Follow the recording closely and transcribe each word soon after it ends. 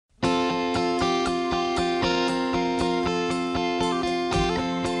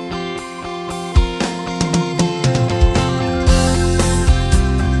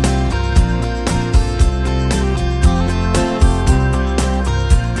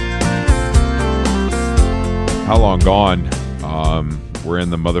How Long Gone? We're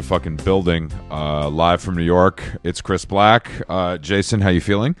in the motherfucking building, live from New York. It's Chris Black. Jason, how you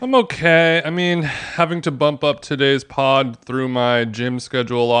feeling? I'm okay. I mean, having to bump up today's pod threw my gym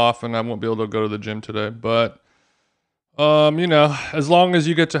schedule off, and I won't be able to go to the gym today. But, as long as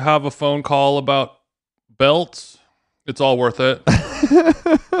you get to have a phone call about belts, it's all worth it.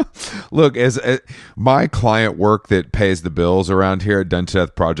 Look, as my client work that pays the bills around here at Done to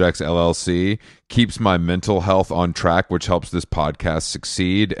Death Projects LLC keeps my mental health on track, which helps this podcast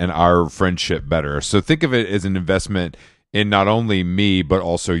succeed and our friendship better. So think of it as an investment in not only me, but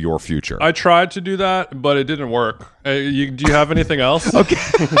also your future. I tried to do that, but it didn't work. Do you have anything else? Okay.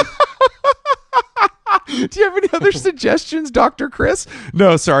 Do you have any other suggestions, Dr. Chris?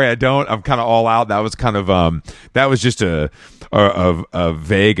 No, sorry, I don't. I'm kind of all out. That was kind of that was just a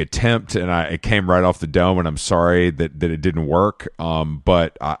vague attempt, and it came right off the dome. And I'm sorry that it didn't work.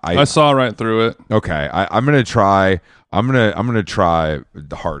 But I saw right through it. Okay, I'm gonna try. I'm gonna try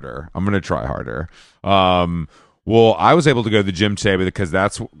harder. I'm gonna try harder. Well, I was able to go to the gym today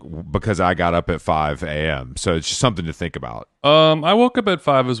because I got up at 5 a.m. So it's just something to think about. I woke up at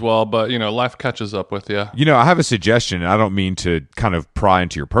 5 as well, but life catches up with you. I have a suggestion. I don't mean to kind of pry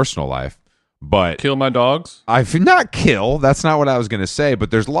into your personal life, but kill my dogs. Not kill. That's not what I was going to say. But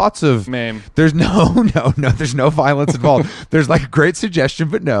there's lots of maim. There's no. There's no violence involved. There's like a great suggestion,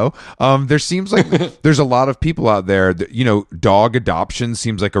 but no. There seems like there's a lot of people out there that dog adoption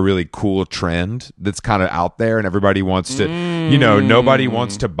seems like a really cool trend that's kind of out there, and everybody wants to. Nobody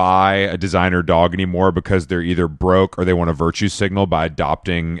wants to buy a designer dog anymore because they're either broke or they want a virtue signal by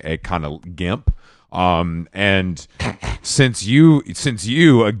adopting a kind of gimp. And since you,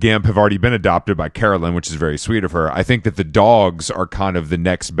 a gimp, have already been adopted by Carolyn, which is very sweet of her, I think that the dogs are kind of the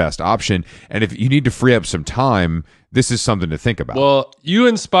next best option. And if you need to free up some time, this is something to think about. Well, you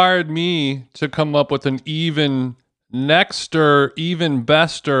inspired me to come up with an even nexter, even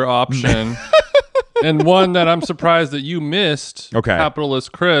bester option. And one that I'm surprised that you missed. Okay.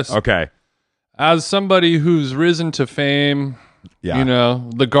 Capitalist Chris. Okay. As somebody who's risen to fame, yeah.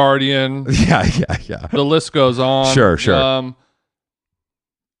 The Guardian. Yeah. The list goes on. Sure.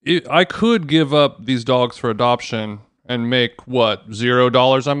 I could give up these dogs for adoption and make,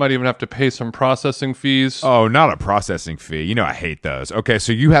 $0? I might even have to pay some processing fees. Oh, not a processing fee. I hate those. Okay,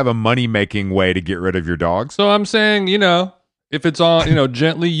 so you have a money-making way to get rid of your dogs? So I'm saying, if it's on,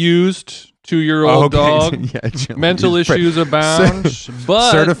 gently used... 2-year-old dog. Yeah, mental issues abound.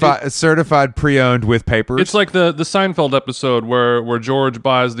 But certified pre-owned with papers. It's like the Seinfeld episode where George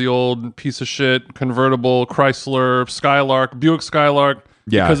buys the old piece of shit convertible Chrysler Buick Skylark.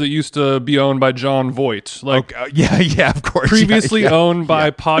 Yeah. Because it used to be owned by John Voight. Yeah, of course. Previously owned by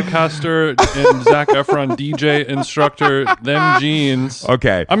podcaster and Zac Efron DJ instructor, them jeans.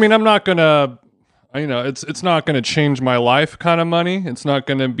 Okay. I mean, I'm not gonna. It's not going to change my life kind of money. It's not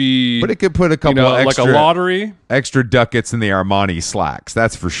going to be... But it could put a couple of extra... like a lottery. Extra ducats in the Armani slacks,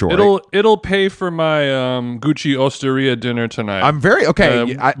 that's for sure. It'll pay for my Gucci Osteria dinner tonight. I'm very...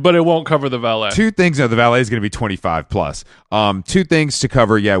 Okay. But it won't cover the valet. Two things. No, the valet is going to be 25 plus. Two things to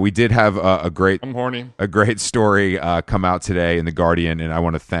cover. Yeah, we did have a great... I'm horny. A great story come out today in The Guardian, and I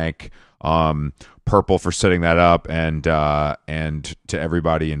want to thank... Purple for setting that up, and to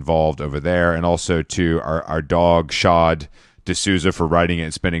everybody involved over there, and also to our dog Shad D'Souza for writing it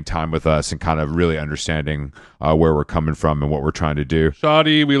and spending time with us and kind of really understanding where we're coming from and what we're trying to do.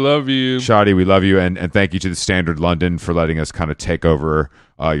 Shadi, we love you. Shadi, we love you, and thank you to the Standard London for letting us kind of take over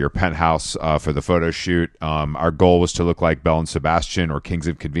your penthouse for the photo shoot. Our goal was to look like Belle and Sebastian or Kings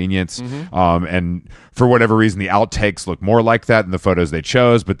of Convenience, and for whatever reason, the outtakes look more like that than the photos they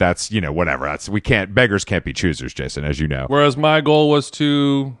chose. But that's whatever. Beggars can't be choosers, Jason, as you know. Whereas my goal was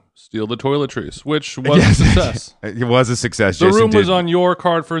to steal the toiletries, which was a success. It was a success. The room was on your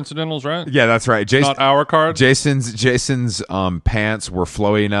card for incidentals, right? Yeah, that's right. Jason, not our card. Jason's pants were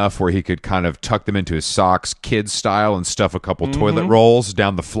flowy enough where he could kind of tuck them into his socks, kid style, and stuff a couple toilet rolls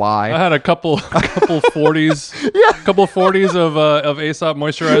down the fly. I had a couple 40s, couple 40s of Aesop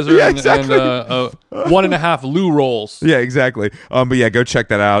moisturizer and 1.5 Lou rolls. Yeah, exactly. But yeah, go check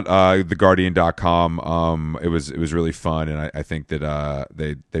that out. TheGuardian.com. It was really fun, and I think that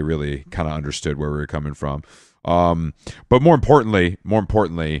they really kind of understood where we were coming from. But more importantly,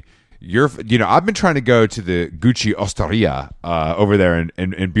 I've been trying to go to the Gucci Osteria over there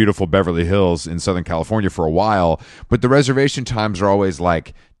in beautiful Beverly Hills in Southern California for a while, but the reservation times are always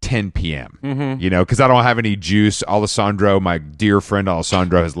like 10 p.m. You know, because I don't have any juice. Alessandro, my dear friend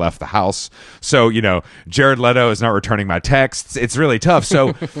Alessandro, has left the house. So, you know, Jared Leto is not returning my texts. It's really tough.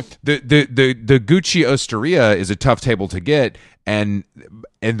 So the Gucci Osteria is a tough table to get. And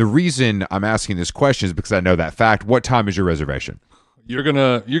the reason I'm asking this question is because I know that fact. What time is your reservation? You're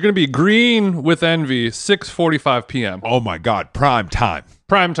gonna be green with envy. 6:45 p.m. Oh my God, prime time.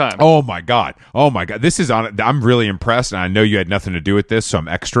 Prime time. Oh my God. This is on. I'm really impressed, and I know you had nothing to do with this, so I'm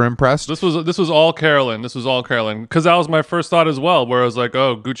extra impressed. This was all Carolyn. Because that was my first thought as well. Where I was like,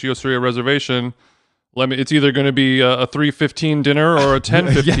 oh, Gucci Osteria reservation. It's either going to be a 3:15 dinner or a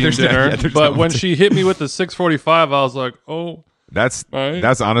 10:15 dinner. But when she hit me with the 6:45, I was like, oh. That's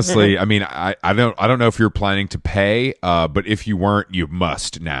honestly. I mean, I don't know if you're planning to pay, but if you weren't, you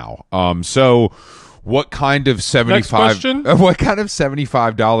must now. So, what kind of What kind of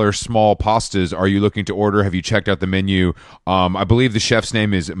 $75 small pastas are you looking to order? Have you checked out the menu? I believe the chef's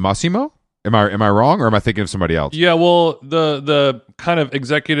name is Massimo. Am I wrong, or am I thinking of somebody else? Yeah, well, the kind of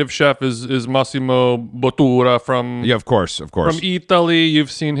executive chef is Massimo Bottura from of course from Italy. You've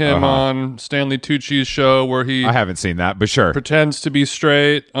seen him on Stanley Tucci's show where he I haven't seen that, but sure, pretends to be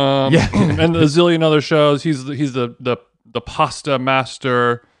straight. And a zillion other shows. He's the pasta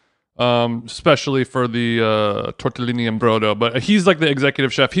master. Especially for the tortellini and brodo, but he's like the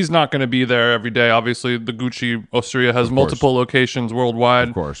executive chef. He's not going to be there every day. Obviously, the Gucci Osteria has multiple locations worldwide.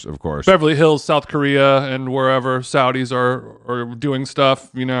 Of course. Beverly Hills, South Korea, and wherever Saudis are doing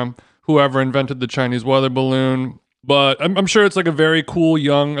stuff. You know, whoever invented the Chinese weather balloon. But I'm sure it's like a very cool,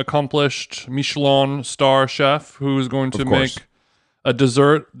 young, accomplished Michelin star chef who's going to make a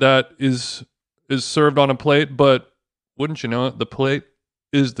dessert that is served on a plate. But wouldn't you know it, the plate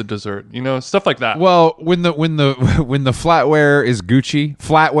is the dessert, you know, stuff like that. Well, when the flatware is Gucci,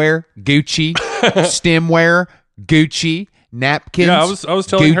 stemware, Gucci, napkins. Yeah, I was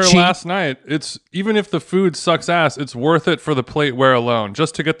telling Gucci. her last night. It's even if the food sucks ass, it's worth it for the plateware alone,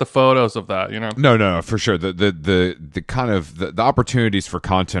 just to get the photos of that. You know. No, for sure. The kind of the opportunities for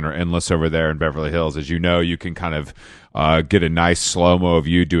content are endless over there in Beverly Hills. As you know, you can kind of get a nice slow-mo of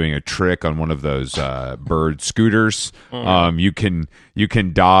you doing a trick on one of those bird scooters. You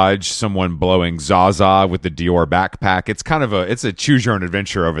can dodge someone blowing Zaza with the Dior backpack. It's kind of it's a choose your own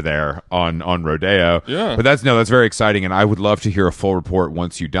adventure over there on Rodeo. Yeah. But that's very exciting, and I would love to hear a full report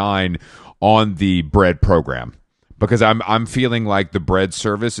once you dine on the bread program. Because I'm feeling like the bread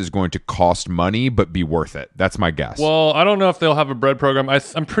service is going to cost money, but be worth it. That's my guess. Well, I don't know if they'll have a bread program.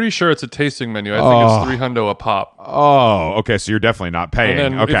 I'm pretty sure it's a tasting menu. I think it's $300 a pop. Oh, okay. So you're definitely not paying.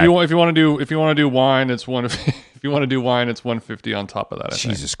 And then okay. if you want to do wine, it's one. If you want to do wine, it's $150 on top of that.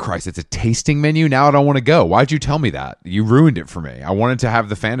 Jesus Christ! It's a tasting menu. Now I don't want to go. Why'd you tell me that? You ruined it for me. I wanted to have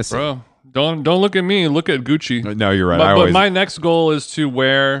the fantasy. Bro, don't look at me. Look at Gucci. No, you're right. But my next goal is to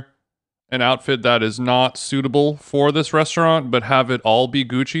wear an outfit that is not suitable for this restaurant, but have it all be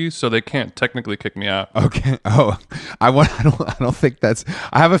Gucci, so they can't technically kick me out. Okay. Oh, I don't think that's.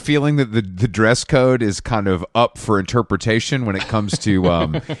 I have a feeling that the dress code is kind of up for interpretation when it comes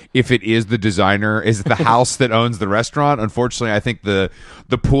to if it is the designer, is it the house that owns the restaurant? Unfortunately, I think the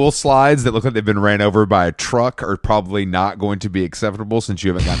pool slides that look like they've been ran over by a truck are probably not going to be acceptable since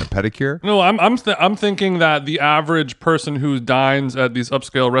you haven't gotten a pedicure. No, I'm thinking that the average person who dines at these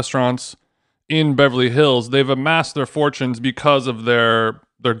upscale restaurants in Beverly Hills, they've amassed their fortunes because of their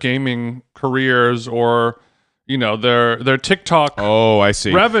gaming careers or, you know, their TikTok I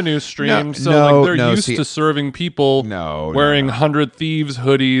see. revenue stream. They're used to serving people wearing 100 Thieves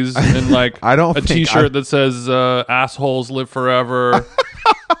hoodies and like a t-shirt that says assholes live forever.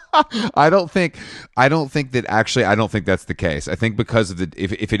 I don't think that actually. I don't think that's the case. I think because of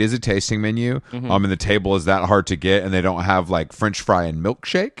if it is a tasting menu, and the table is that hard to get, and they don't have like French fry and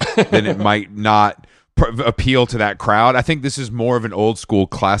milkshake, then it might not appeal to that crowd. I think this is more of an old school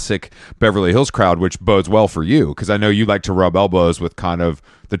classic Beverly Hills crowd, which bodes well for you because I know you like to rub elbows with kind of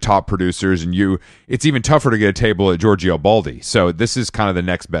the top producers, and it's even tougher to get a table at Giorgio Baldi. So this is kind of the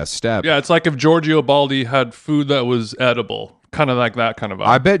next best step. Yeah, it's like if Giorgio Baldi had food that was edible. Kind of like that kind of vibe.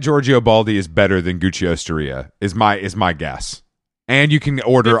 I bet Giorgio Baldi is better than Gucci Osteria. Is my guess. And you can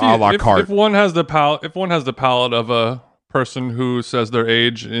order a la carte. If one has the palate of a person who says their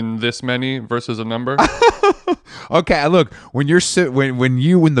age in this many versus a number. Okay, look,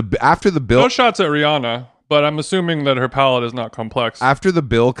 after the bill. No shots at Rihanna, but I'm assuming that her palate is not complex. After the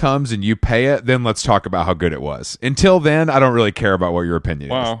bill comes and you pay it, then let's talk about how good it was. Until then, I don't really care about what your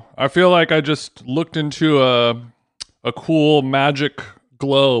opinion is. Wow, I feel like I just looked into a cool magic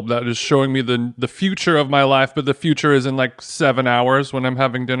globe that is showing me the future of my life, but the future is in like 7 hours when I'm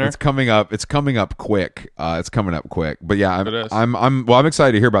having dinner. It's coming up. It's coming up quick. It's coming up quick. But yeah, It is. I'm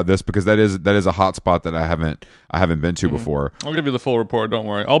excited to hear about this because that is a hot spot that I haven't been to before. I'll give you the full report. Don't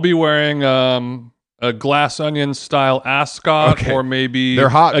worry. I'll be wearing a Glass Onion style ascot, Okay. or maybe They're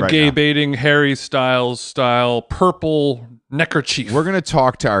hot a right gay now. baiting Harry Styles style purple neckerchief. We're gonna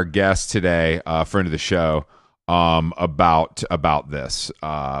talk to our guest today, friend of the show, about this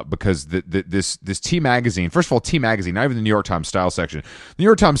because this T Magazine. First of all, T Magazine, not even the New York Times style section. The New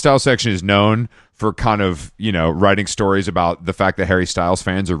York Times style section is known for kind of writing stories about the fact that Harry Styles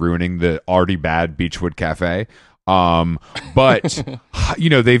fans are ruining the already bad Beechwood Cafe. But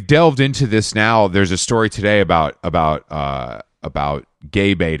they've delved into this now. There's a story today about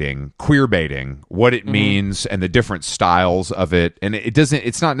gay baiting, queer baiting, what it means, and the different styles of it. And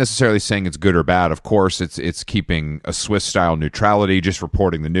it's not necessarily saying it's good or bad. Of course, it's keeping a Swiss style neutrality, just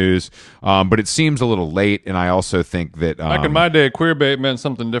reporting the news. But it seems a little late. And I also think that Back in my day, queer bait meant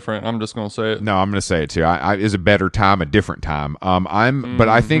something different. I'm just gonna say it. no, I'm going to say it too. Is a better time, a different time. But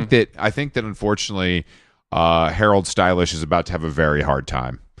I think that unfortunately, Harold Stylish is about to have a very hard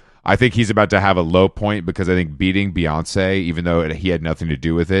time. I think he's about to have a low point because I think beating Beyonce, even though he had nothing to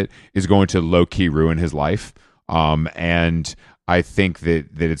do with it, is going to low key ruin his life. And I think that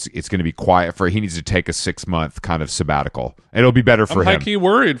it's going to be quiet for. He needs to take a 6-month kind of sabbatical. It'll be better for I'm him. high-key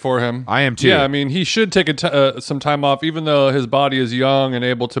worried for him. I am too. Yeah, I mean, he should take some time off, even though his body is young and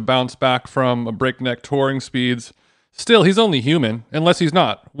able to bounce back from breakneck touring speeds. Still, he's only human, unless he's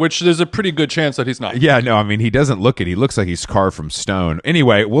not, which there's a pretty good chance that he's not. Yeah, no, I mean he doesn't look it. He looks like he's carved from stone.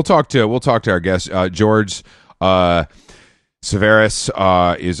 Anyway, we'll talk to our guest George Severus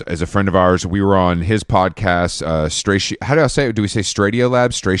is a friend of ours. We were on his podcast. How do I say it? Do we say Stratio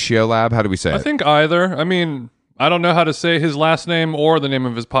Lab? How do we say it? I think either. I mean, I don't know how to say his last name or the name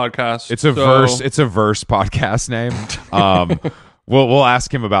of his podcast. It's a verse podcast name. We'll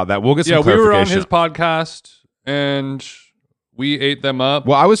ask him about that. We'll get some we were on clarification. his podcast and we ate them up.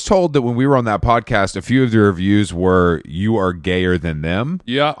 Well, I was told that when we were on that podcast, a few of the reviews were "you are gayer than them."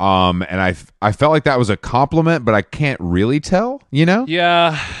 Yeah. And I felt like that was a compliment, but I can't really tell.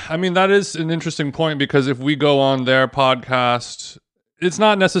 Yeah, I mean, that is an interesting point because if we go on their podcast, it's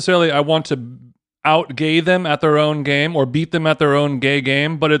not necessarily I want to out-gay them at their own game or beat them at their own gay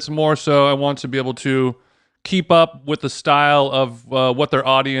game, but it's more so I want to be able to keep up with the style of what their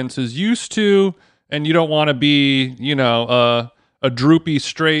audience is used to, and you don't want to be, a droopy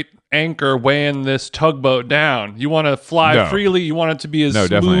straight anchor weighing this tugboat down. You want to fly freely. You want it to be as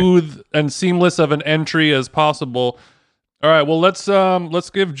smooth and seamless of an entry as possible. All right, well, let's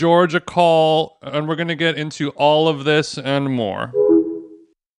give George a call, and we're going to get into all of this and more.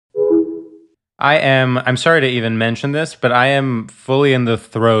 I'm sorry to even mention this, but I am fully in the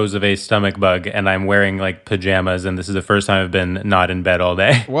throes of a stomach bug, and I'm wearing like pajamas, and this is the first time I've been not in bed all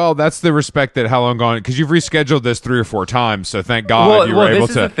day. Well, that's the respect that How Long Gone, because you've rescheduled this 3 or 4 times, so thank God you were able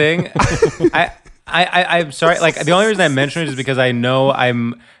this to. Is the thing. I'm sorry. Like the only reason I mention it is because I know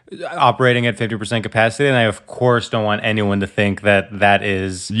I'm operating at 50% capacity, and I of course don't want anyone to think that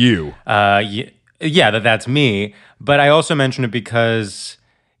is You. That's me. But I also mention it because,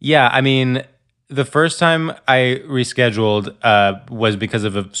 I mean, the first time I rescheduled was because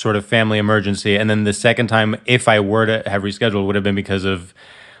of a sort of family emergency. And then the second time, if I were to have rescheduled, would have been because of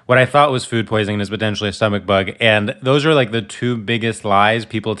what I thought was food poisoning and is potentially a stomach bug. And those are like the 2 biggest lies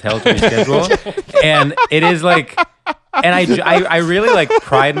people tell to reschedule. And it is like... And I really like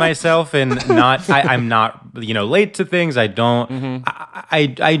pride myself in I'm not late to things. I don't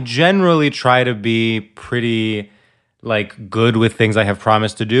I generally try to be pretty like good with things I have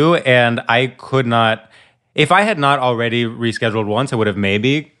promised to do, and I could not. If I had not already rescheduled once, I would have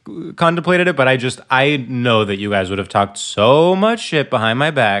maybe contemplated it. But I know that you guys would have talked so much shit behind my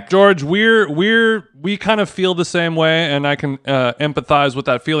back. George, we kind of feel the same way, and I can empathize with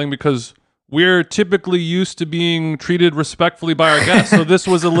that feeling because we're typically used to being treated respectfully by our guests. So this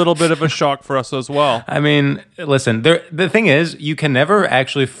was a little bit of a shock for us as well. I mean, listen, the thing is, you can never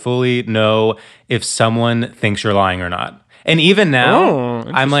actually fully know if someone thinks you're lying or not. And even now,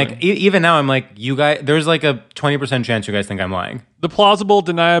 I'm like, you guys, there's like a 20% chance you guys think I'm lying. The plausible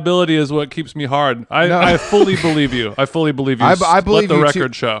deniability is what keeps me hard. I fully believe you. I fully believe you. I believe Let the you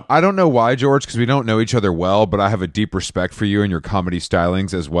record too. show. I don't know why, George, because we don't know each other well, but I have a deep respect for you and your comedy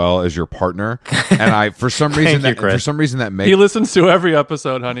stylings as well as your partner. And for some reason, that makes He listens to every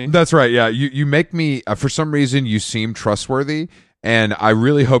episode, honey. That's right. Yeah, you make me. For some reason, you seem trustworthy. And I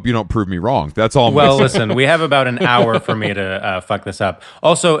really hope you don't prove me wrong. That's all. Well, listen, we have about an hour for me to fuck this up.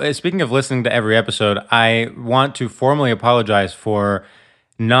 Also, speaking of listening to every episode, I want to formally apologize for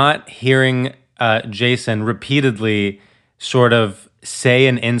not hearing Jason repeatedly sort of say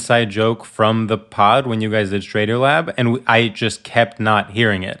an inside joke from the pod when you guys did Strader Lab, and I just kept not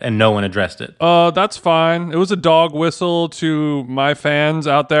hearing it, and no one addressed it. That's fine. It was a dog whistle to my fans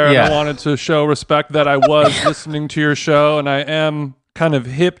out there, and Yeah. I wanted to show respect that I was listening to your show, and I am kind of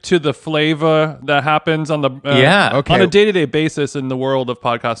hip to the flavor that happens on the Okay. on a day-to-day basis in the world of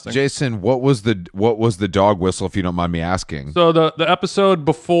podcasting. Jason, what was the dog whistle, if you don't mind me asking? So the episode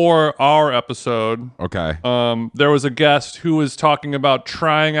before our episode, Okay. there was a guest who was talking about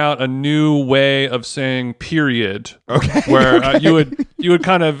trying out a new way of saying period. Okay. Where you would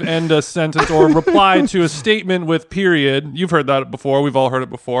kind of end a sentence or reply to a statement with period. You've heard that before. We've all heard it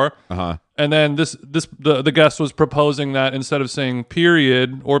before. Uh-huh. And then the guest was proposing that instead of saying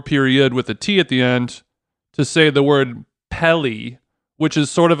period or period with a T at the end, to say the word pelly, which is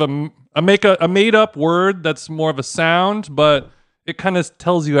sort of a made up word that's more of a sound, but it kind of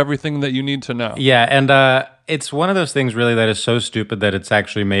tells you everything that you need to know. Yeah, and it's one of those things really that is so stupid that it's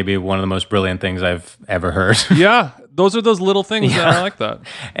actually maybe one of the most brilliant things I've ever heard. Yeah, those are those little things that I like that.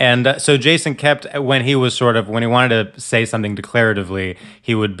 And so Jason kept, when he wanted to say something declaratively,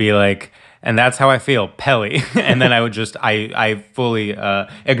 he would be like, and that's how I feel, Pelly. And then I would just, I fully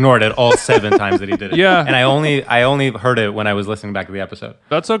ignored it all 7 times that he did it. Yeah. And I only heard it when I was listening back to the episode.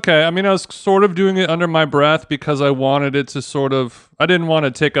 That's okay. I mean, I was sort of doing it under my breath because I wanted it to I didn't want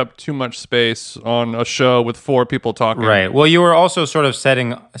to take up too much space on a show with 4 people talking. Right. Well, you were also sort of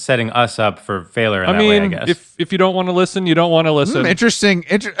setting us up for failure in that way, I guess. if you don't want to listen, you don't want to listen.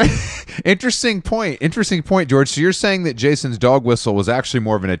 Interesting point, George. So you're saying that Jason's dog whistle was actually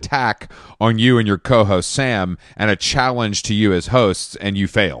more of an attack on you and your co-host Sam, and a challenge to you as hosts, and you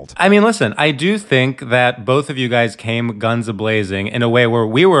failed. I mean, listen, I do think that both of you guys came guns a-blazing in a way where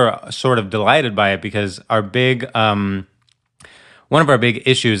we were sort of delighted by it, because our big one of our big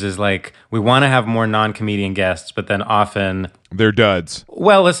issues is like we want to have more non-comedian guests, but then often They're duds.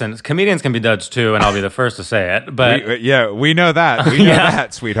 well, listen, comedians can be duds too, and I'll be the first to say it. But We know that. We know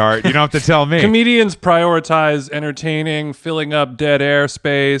that, sweetheart. You don't have to tell me. Comedians prioritize entertaining, filling up dead air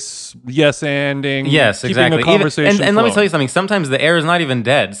space, yes-anding, yes, keeping exactly. a conversation and let me flowing. tell you something. Sometimes the air is not even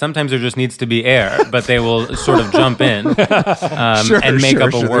dead. Sometimes there just needs to be air, but they will sort of jump in and make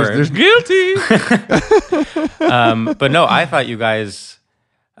up a word. There's Guilty. But no, I thought you guys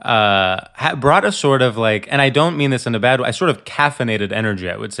brought a sort of like, and I don't mean this in a bad way, I sort of caffeinated energy,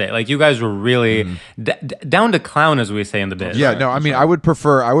 I would say. Like you guys were really down to clown, as we say in the biz. Yeah, no, I mean, I would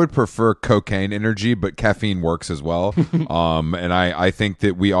prefer cocaine energy, but caffeine works as well. And I think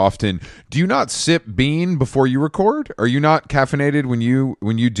that we often, do you not sip bean before you record? Are you not caffeinated when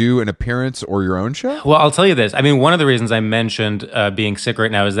you do an appearance or your own show? Well, I'll tell you this. I mean, one of the reasons I mentioned being sick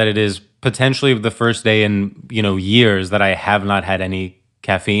right now is that it is potentially the first day in years that I have not had any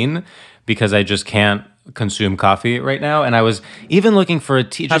caffeine, because I just can't consume coffee right now. And I was even looking for a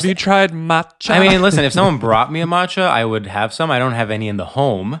tea. Have you tried matcha? I mean, listen, if someone brought me a matcha, I would have some. I don't have any in the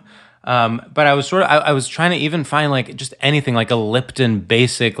home. But I was I was trying to even find like just anything, like a Lipton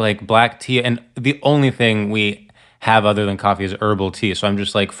basic like black tea. And the only thing we have other than coffee is herbal tea. So I'm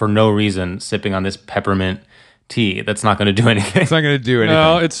just like, for no reason, sipping on this peppermint tea that's not going to do anything. It's not going to do anything.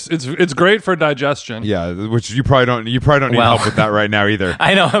 No, it's great for digestion. Yeah, which you probably don't need help with that right now either.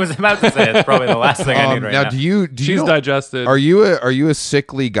 I know. I was about to say it's probably the last thing I need right now. Now, do you She's digested. Are you a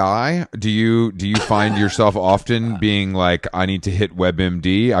sickly guy? Do you find yourself often being like, I need to hit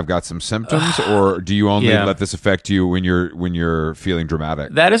WebMD, I've got some symptoms, or do you only Yeah. let this affect you when you're feeling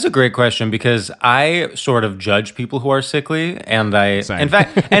dramatic? That is a great question, because I sort of judge people who are sickly, and Same. in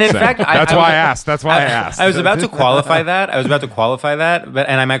fact, That's why I asked. That's why I asked. I was about to qualify that. But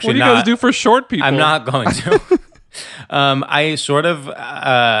I'm actually What do you not. guys do for short people? I'm not going to. I sort of.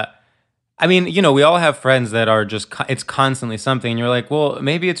 I mean, we all have friends that are just. It's constantly something, and you're like, well,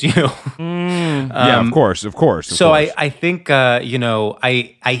 maybe it's you. Yeah, of course. So I think I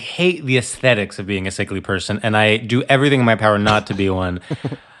hate the aesthetics of being a sickly person, and I do everything in my power not to be one.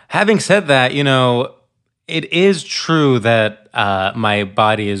 Having said that, it is true that my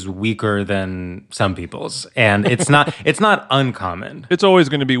body is weaker than some people's, and it's not uncommon. It's always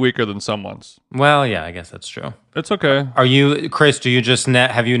going to be weaker than someone's. Well, yeah, I guess that's true. It's okay. Are you, Chris? Do you just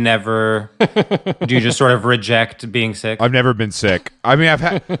have you never? Do you just sort of reject being sick? I've never been sick. I mean, I've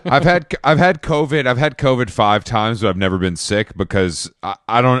had COVID. I've had COVID 5 times, but I've never been sick because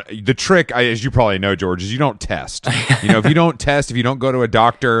I don't. The trick, as you probably know, George, is you don't test. If you don't test, if you don't go to a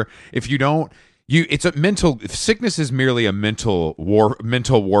doctor, if you don't. It's a mental sickness is merely a mental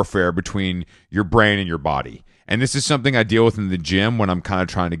warfare between your brain and your body. And this is something I deal with in the gym when I'm kind of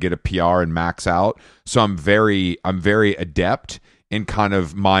trying to get a PR and max out. So I'm very adept in kind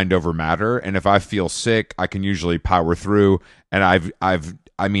of mind over matter. And if I feel sick, I can usually power through. And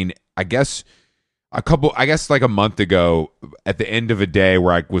I mean, I guess like a month ago, at the end of a day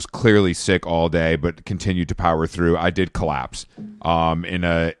where I was clearly sick all day but continued to power through, I did collapse in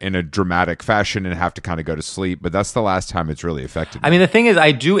a dramatic fashion and have to kind of go to sleep. But that's the last time it's really affected me. I mean, the thing is,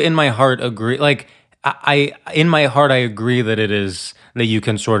 I do in my heart agree. Like, I in my heart, I agree that it is that you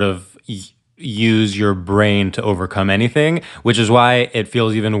can sort of use your brain to overcome anything, which is why it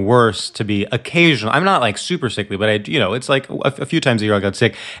feels even worse to be occasional. I'm not like super sickly, but it's like a few times a year I got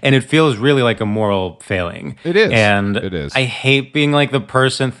sick, and it feels really like a moral failing. It is. And it is. I hate being like the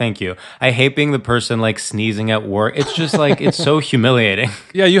person. Thank you. I hate being the person like sneezing at work. It's just like it's so humiliating.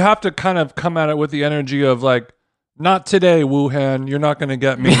 Yeah, you have to kind of come at it with the energy of like, not today, Wuhan. You're not going to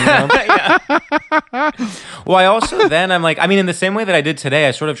get me. You know? Well, I also then I'm like, I mean, in the same way that I did today,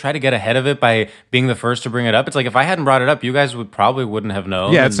 I sort of try to get ahead of it by being the first to bring it up. It's like if I hadn't brought it up, you guys wouldn't have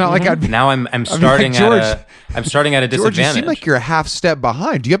known. Yeah, it's not like I'd be, now I'm starting I'm starting at a George, disadvantage. you seem like you're a half step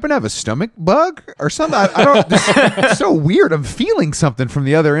behind. Do you happen to have a stomach bug or something? I don't. It's so weird. I'm feeling something from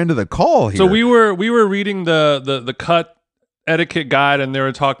the other end of the call here. So we were reading the cut etiquette guide, and they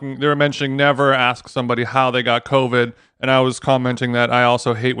were mentioning never ask somebody how they got COVID, and I was commenting that I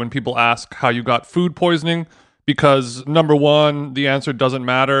also hate when people ask how you got food poisoning, because number one, the answer doesn't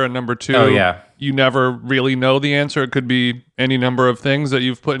matter, and number two, you never really know the answer. It could be any number of things that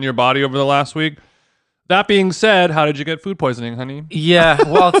you've put in your body over the last week. That being said, how did you get food poisoning, honey? Yeah,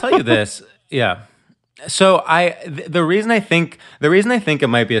 well, I'll tell you this. Yeah. So the reason I think it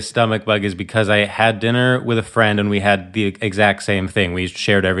might be a stomach bug is because I had dinner with a friend and we had the exact same thing. We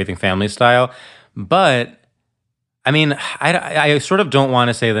shared everything family style, but I mean, I sort of don't want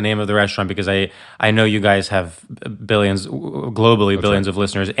to say the name of the restaurant because I know you guys have billions of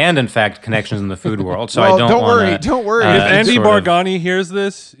listeners and in fact connections in the food world. So well, I don't worry. If Andy Bargani hears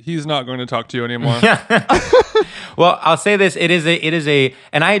this, he's not going to talk to you anymore. Well, I'll say this: it is a,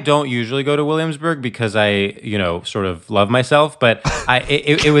 and I don't usually go to Williamsburg because I, sort of love myself. But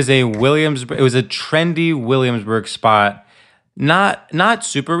it was a trendy Williamsburg spot. Not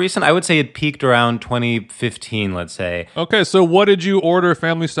super recent. I would say it peaked around 2015, let's say. Okay, so what did you order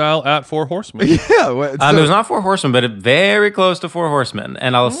family style at Four Horsemen? Yeah, it was not Four Horsemen, but very close to Four Horsemen.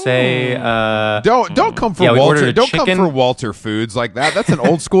 And I'll say, don't come for Walter. Don't come for Walter Foods like that. That's an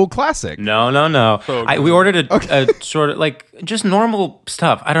old school classic. No. We ordered a sort of like just normal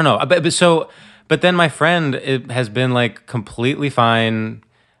stuff. I don't know, but then my friend has been like completely fine.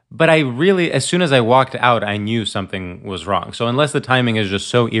 But I really, as soon as I walked out, I knew something was wrong. So unless the timing is just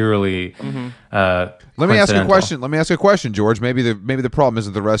so eerily, let me ask you a question, George. Maybe the problem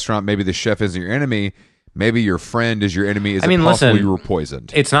isn't the restaurant. Maybe the chef isn't your enemy. Maybe your friend is your enemy. Is it possible you were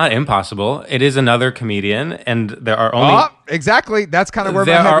poisoned? It's not impossible. It is another comedian, and there are only exactly. That's kind of where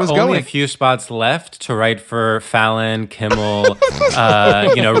my head was going. There are only a few spots left to write for Fallon, Kimmel,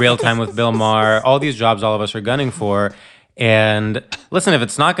 Real Time with Bill Maher. All these jobs, all of us are gunning for. And listen, if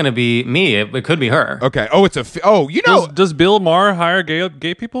it's not going to be me, it could be her. Okay. Oh, Does Bill Maher hire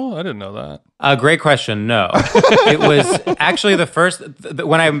gay people? I didn't know that. Great question. No, it was actually the first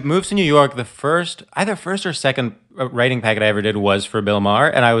when I moved to New York. Either first or second writing packet I ever did was for Bill Maher,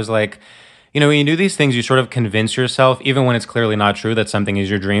 and I was like, when you do these things, you sort of convince yourself, even when it's clearly not true, that something is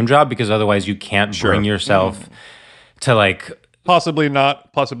your dream job, because otherwise you can't bring yourself to like. Possibly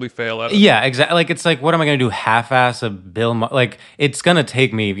fail at it. Yeah, exactly. Like, it's like, what am I going to do? Half-ass a Bill Maher? Like, it's going to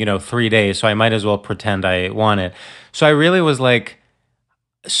take me, 3 days, so I might as well pretend I want it. So I really was like,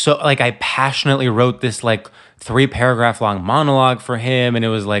 I passionately wrote this, like, 3-paragraph long monologue for him, and it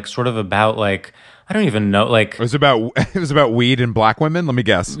was, like, sort of about, like, I don't even know, like... It was about weed and black women? Let me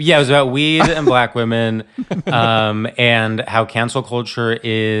guess. Yeah, it was about weed and black women, and how cancel culture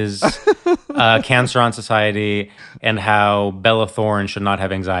is cancer on society, and how Bella Thorne should not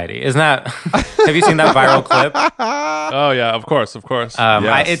have anxiety. Isn't that... Have you seen that viral clip? Oh, yeah, of course.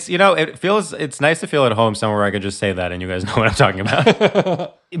 Yes. It's nice to feel at home somewhere where I could just say that and you guys know what I'm talking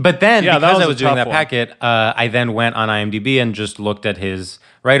about. But then, because I was doing that packet, I then went on IMDb and just looked at his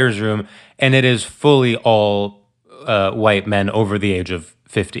writer's room, and it is fully all white men over the age of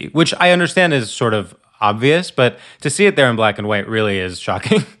 50, which I understand is sort of obvious, but to see it there in black and white really is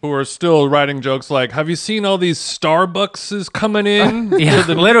shocking. Who are still writing jokes like, have you seen all these Starbucks coming in? Yeah,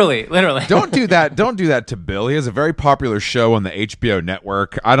 literally. Don't do that to Bill. He has a very popular show on the HBO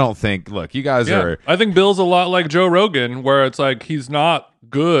network. I don't think, look, you guys are... I think Bill's a lot like Joe Rogan, where it's like, he's not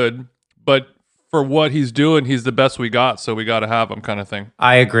good, but for what he's doing, he's the best we got, so we got to have him, kind of thing.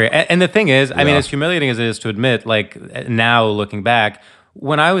 I agree. And the thing is, I mean, as humiliating as it is to admit, like, now looking back,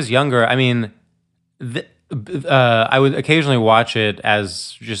 when I was younger, I mean... I would occasionally watch it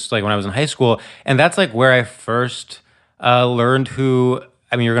as just like when I was in high school, and that's like where I first learned who.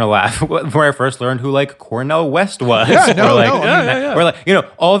 I mean, you're gonna laugh. Where I first learned who like Cornel West was, Yeah, no, or like, no, I mean, or like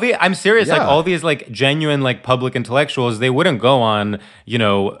all the. I'm serious. Like Yeah. all these like genuine like public intellectuals, they wouldn't go on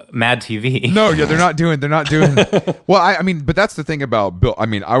Mad TV. No, yeah, they're not doing. Well, I mean, but that's the thing about Bill. I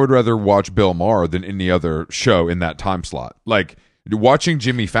mean, I would rather watch Bill Maher than any other show in that time slot. Like watching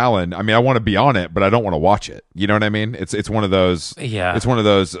Jimmy Fallon. I mean, I want to be on it, but I don't want to watch it. You know what I mean? It's one of those. Yeah. It's one of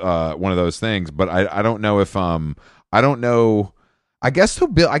those things. But I don't know if I don't know. I guess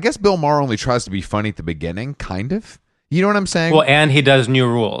Bill Maher only tries to be funny at the beginning, kind of. You know what I'm saying? Well, and he does New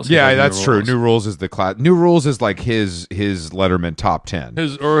Rules. He Yeah, does New that's true. Rules. New Rules is the class. New Rules is like his Letterman top 10.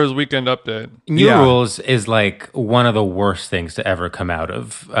 His weekend update. New Yeah. Rules is like one of the worst things to ever come out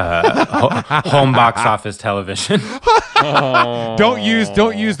of home box office television. Don't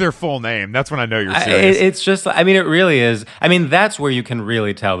use their full name. That's when I know you're serious. It's just, I mean, it really is. I mean, that's where you can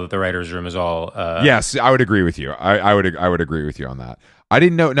really tell that the writer's room is all. Yes, I would agree with you. I would agree with you on that. I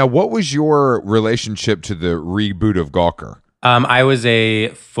didn't know. Now, what was your relationship to the reboot of Gawker? I was a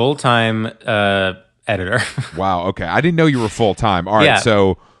full-time editor. Wow. Okay, I didn't know you were full time. All right. Yeah.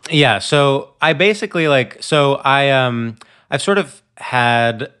 So Yeah, so I basically I've sort of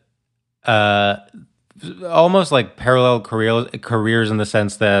had almost like parallel careers in the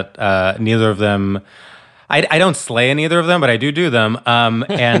sense that neither of them. I don't slay in either of them, but I do them.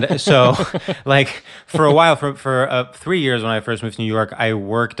 And so, like for a while, for 3 years when I first moved to New York, I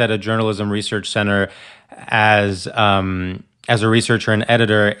worked at a journalism research center as a researcher and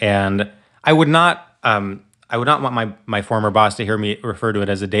editor, and I would not want my former boss to hear me refer to it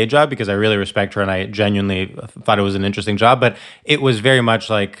as a day job because I really respect her and I genuinely thought it was an interesting job. But it was very much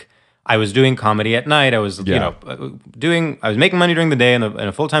like I was doing comedy at night. I was, I was making money during the day in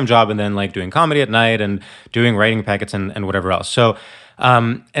a full-time job and then like doing comedy at night and doing writing packets and whatever else. So,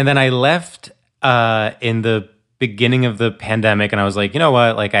 and then I left in the beginning of the pandemic and I was like, you know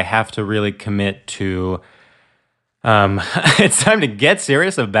what? Like I have to really commit to it's time to get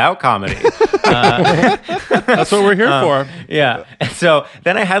serious about comedy. That's what we're here for. Yeah. So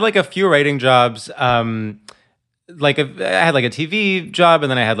then I had like a few writing jobs. I had like a TV job,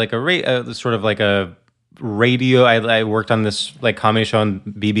 and then I had like sort of like a radio. I worked on this like comedy show on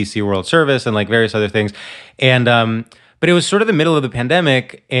BBC World Service and like various other things. And but it was sort of the middle of the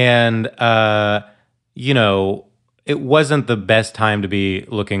pandemic, and it wasn't the best time to be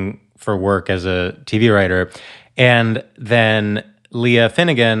looking for work as a TV writer. And then Leah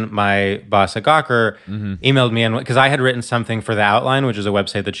Finnegan, my boss at Gawker, emailed me, and because I had written something for The Outline, which is a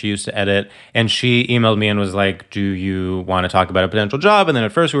website that she used to edit, and she emailed me and was like, do you want to talk about a potential job? And then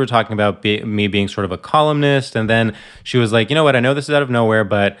at first we were talking about me being sort of a columnist, and then she was like, you know what, I know this is out of nowhere,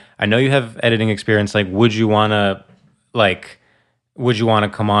 but I know you have editing experience, like, would you want to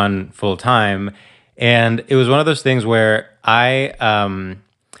come on full time? And it was one of those things where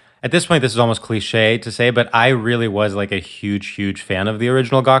at this point, this is almost cliche to say, but I really was like a huge fan of the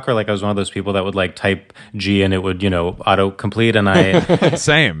original Gawker. Like I was one of those people that would like type G and it would, auto-complete. And I...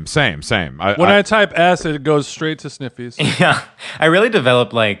 same. When I type S, it goes straight to Sniffies. Yeah. I really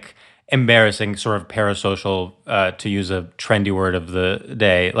developed like embarrassing sort of parasocial, to use a trendy word of the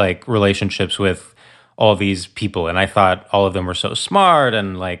day, like relationships with all these people. And I thought all of them were so smart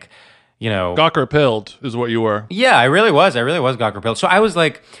and like... Gawker pilled is what you were. Yeah, I really was Gawker pilled. So I was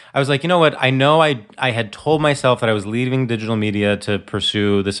like, you know what? I know I had told myself that I was leaving digital media to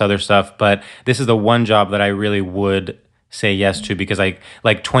pursue this other stuff, but this is the one job that I really would say yes to because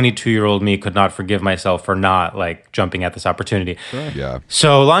 22-year-old me could not forgive myself for not like jumping at this opportunity. Sure. Yeah.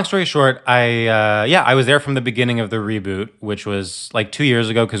 So long story short, I was there from the beginning of the reboot, which was like 2 years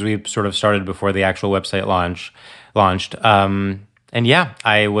ago because we sort of started before the actual website launched. And yeah,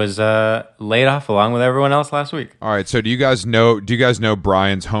 I was laid off along with everyone else last week. All right. So do you guys know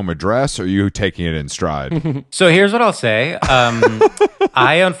Brian's home address, or are you taking it in stride? So here's what I'll say.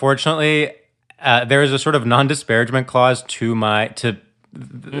 I unfortunately, there is a sort of non-disparagement clause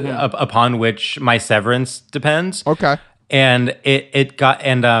upon which my severance depends. Okay. And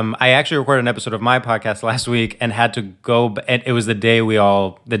I actually recorded an episode of my podcast last week and had to go, and it was the day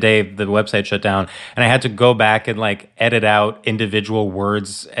the website shut down, and I had to go back and like edit out individual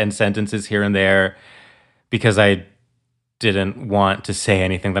words and sentences here and there because I didn't want to say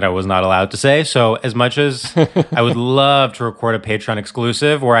anything that I was not allowed to say. So as much as I would love to record a Patreon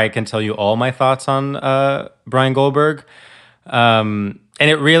exclusive where I can tell you all my thoughts on Brian Goldberg, and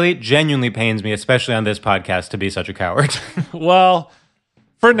it really genuinely pains me, especially on this podcast, to be such a coward. Well,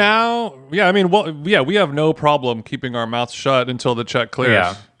 for now, yeah, I mean, we have no problem keeping our mouths shut until the check clears.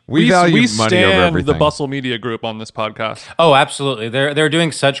 Yeah. We value we money stand over everything. the Bustle Media Group on this podcast. Oh, absolutely. They're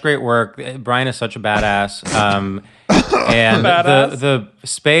doing such great work. Brian is such a badass. And Badass. the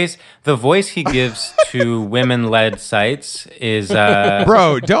space, the voice he gives to women-led sites is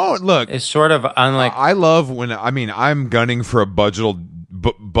Bro, don't look. is sort of unlike. I love when I'm gunning for a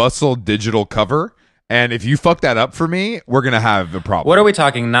Bustle digital cover, and if you fuck that up for me, we're gonna have a problem. What are we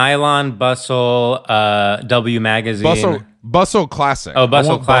talking? Nylon, Bustle, W Magazine. Bustle Classic. Oh, I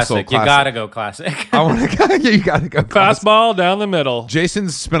Bustle want Classic. You gotta go Classic. I want to. You gotta go. Classic. Fastball down the middle.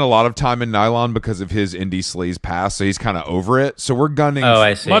 Jason's spent a lot of time in nylon because of his indie sleaze past, so he's kind of over it. So we're gunning. Oh,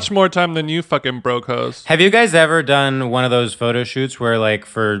 I see. Much more time than you fucking broke hoes. Have you guys ever done one of those photo shoots where, like,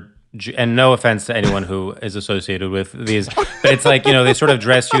 and no offense to anyone who is associated with these, but it's like, you know, they sort of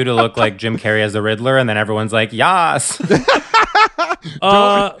dress you to look like Jim Carrey as the Riddler, and then everyone's like, yas.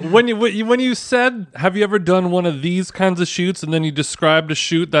 When you said, have you ever done one of these kinds of shoots, and then you described a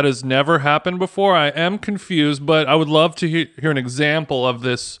shoot that has never happened before, I am confused, but I would love to hear an example of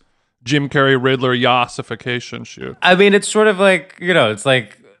this Jim Carrey Riddler yassification shoot. I mean, it's sort of like, you know, it's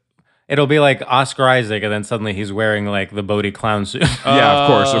like, it'll be like Oscar Isaac, and then suddenly he's wearing like the Bodhi clown suit. Yeah, of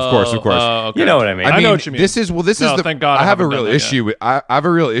course. Okay. You know what I mean? I know what you mean. This is No, the. thank God I have a haven't real done that issue with. I have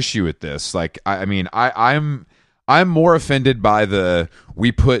a real issue with this. Like, I'm more offended by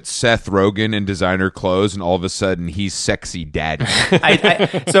we put Seth Rogen in designer clothes and all of a sudden he's sexy daddy.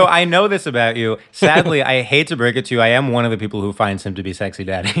 So I know this about you. Sadly, I hate to break it to you, I am one of the people who finds him to be sexy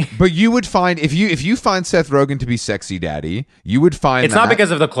daddy. But you would find if you find Seth Rogen to be sexy daddy, you would find It's not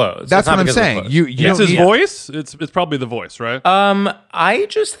because of the clothes. That's It's not what I'm because of the saying. clothes. You It's don't his need- voice? It's probably the voice, right? I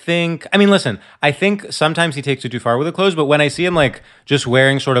just think, I mean, listen, I think sometimes he takes it too far with the clothes, but when I see him like just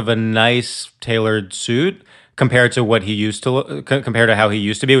wearing sort of a nice tailored suit compared to what he used to look, compared to how he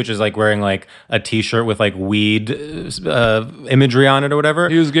used to be, which is like wearing like a t-shirt with like weed imagery on it or whatever.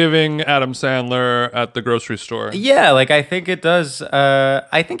 He was giving Adam Sandler at the grocery store. Yeah, like I think it does.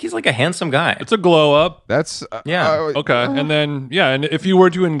 I think he's like a handsome guy. It's a glow up. That's Yeah. Okay. And then, yeah, and if you were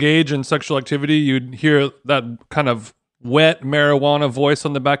to engage in sexual activity, you'd hear that kind of wet marijuana voice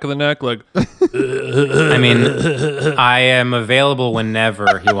on the back of the neck, like, I mean, I am available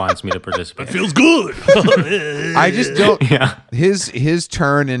whenever he wants me to participate. feels good. I just don't. Yeah. His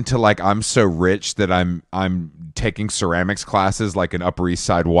turn into like I'm so rich that I'm taking ceramics classes like an Upper East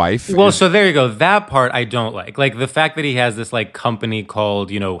Side wife. Well, so there you go. That part I don't like. Like the fact that he has this like company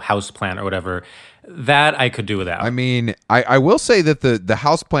called, you know, Houseplant or whatever. That I could do without. I mean, I will say that the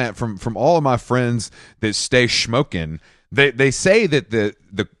houseplant from all of my friends that stay schmoking, they say that the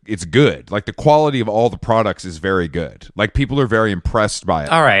it's good. Like the quality of all the products is very good. Like people are very impressed by it.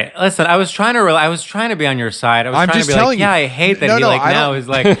 All right, listen. I was trying to be on your side. I was I'm trying just to be like, telling you. yeah, I hate that No, he no, like I now don't- is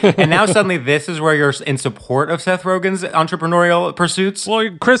like, and now suddenly this is where you're in support of Seth Rogen's entrepreneurial pursuits. Well,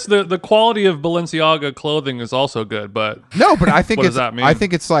 Chris, the quality of Balenciaga clothing is also good, but No, but I think What it's. does that mean? I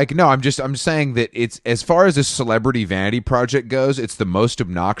think it's like no. I'm saying that it's as far as a celebrity vanity project goes, it's the most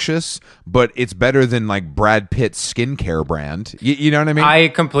obnoxious, but it's better than like Brad Pitt's skincare brand. You know what I mean? I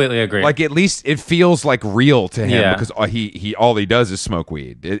completely agree. Like at least it feels like real to him Yeah. because he all he does is smoke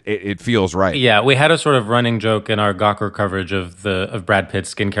weed. It feels right. yeah, we had a sort of running joke in our Gawker coverage of Brad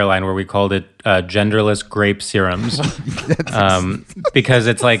Pitt's skincare line where we called it genderless grape serums, because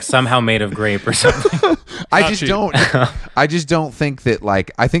it's like somehow made of grape or something. I just cheap. don't. I just don't think that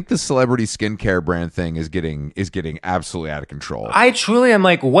like I think the celebrity skincare brand thing is getting absolutely out of control. I truly am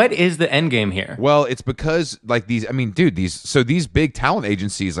like, what is the end game here? Well, it's because like these. I mean, dude, these big talent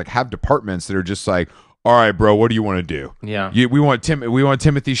agencies like have departments that are just like, all right, bro, what do you want to do? Yeah. We want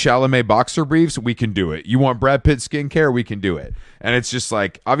Timothy Chalamet boxer briefs. We can do it. You want Brad Pitt skincare? We can do it. And it's just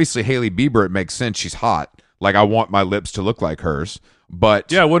like obviously Hailey Bieber. It makes sense. She's hot. Like I want my lips to look like hers.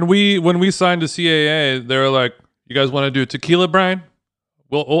 But yeah, when we signed to CAA, they were like, "You guys want to do tequila, Brian?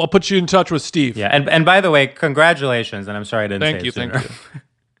 Well, I'll put you in touch with Steve." Yeah, and by the way, congratulations, and I'm sorry I didn't say Thank it you, sooner. thank you.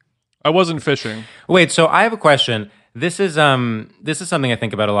 I wasn't fishing. Wait, so I have a question. This is something I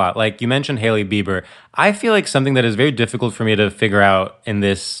think about a lot. Like you mentioned Hailey Bieber. I feel like something that is very difficult for me to figure out in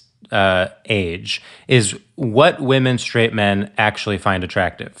this age is what women, straight men, actually find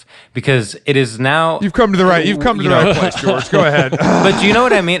attractive. Because it is now you've come to the right place, George. Go ahead. But do you know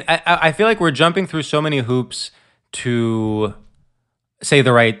what I mean? I feel like we're jumping through so many hoops to say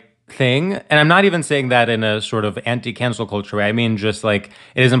the right thing. And I'm not even saying that in a sort of anti-cancel culture way. I mean, just like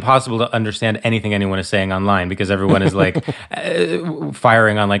it is impossible to understand anything anyone is saying online because everyone is like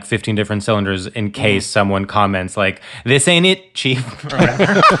firing on like 15 different cylinders in case someone comments like, "This ain't it, chief." Or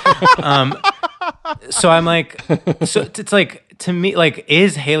whatever. So I'm like, so it's like, to me, like,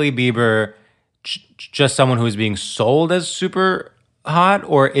 is Hailey Bieber just someone who is being sold as super hot,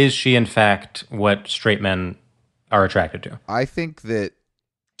 or is she in fact what straight men are attracted to? I think that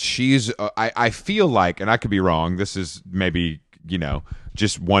she's I feel like, and I could be wrong, this is maybe,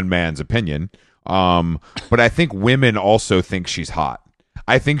 just one man's opinion, but I think women also think she's hot.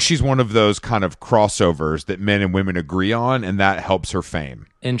 I think she's one of those kind of crossovers that men and women agree on, and that helps her fame.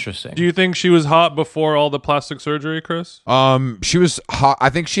 Interesting. Do you think she was hot before all the plastic surgery, Chris? She was hot. I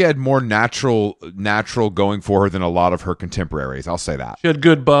think she had more natural going for her than a lot of her contemporaries. I'll say that. She had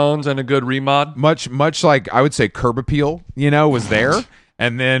good bones and a good remod. Much like, I would say, curb appeal, was there.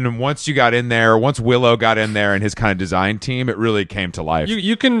 And then once Willow got in there and his kind of design team, it really came to life.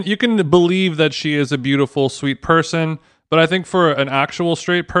 You can believe that she is a beautiful, sweet person, but I think for an actual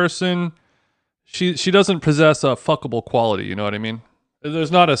straight person, she doesn't possess a fuckable quality. You know what I mean?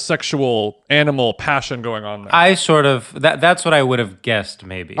 There's not a sexual animal passion going on there. I sort of that's what I would have guessed,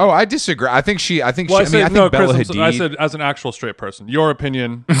 maybe. Oh, I disagree. I think I think Chris, Bella Hadid. I said as an actual straight person. Your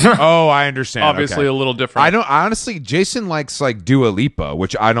opinion, Oh, I understand. obviously Okay. a little different. Honestly, Jason likes like Dua Lipa,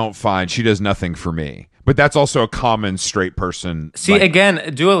 which I don't find. She does nothing for me. But that's also a common straight person. See, like,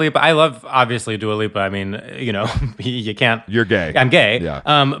 again, Dua Lipa. I love, obviously, Dua Lipa. I mean, you can't. You're gay. I'm gay. Yeah.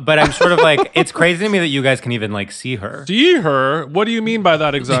 But I'm sort of like, it's crazy to me that you guys can even like see her. See her? What do you mean by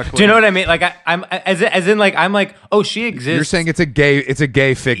that exactly? Do you know what I mean? Like, I'm as in like, I'm like, oh, she exists. You're saying it's a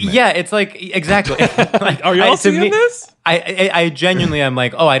gay figment. Yeah, it's like exactly. Like, Are y'all to seeing me- this? I genuinely am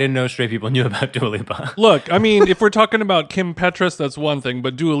like, oh, I didn't know straight people knew about Dua Lipa. Look, I mean, if we're talking about Kim Petras, that's one thing,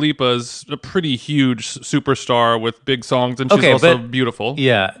 but Dua Lipa is a pretty huge superstar with big songs, and she's Okay, also but- beautiful.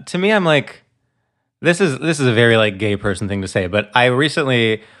 Yeah, to me, I'm like, this is a very like gay person thing to say, but I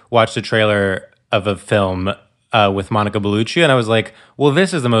recently watched a trailer of a film with Monica Bellucci, and I was like, well,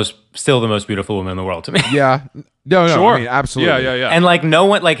 this is still the most beautiful woman in the world to me. Yeah. No. Sure. I mean, absolutely. Yeah. And like, no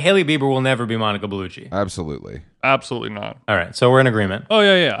one, like Hailey Bieber will never be Monica Bellucci. Absolutely. Absolutely not. All right, so we're in agreement. Oh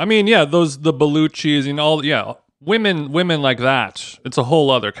yeah. I mean, yeah, the Bellucci's and all. Yeah, women like that. It's a whole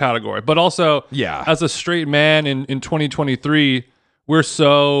other category. But also, Yeah. as a straight man in 2023, we're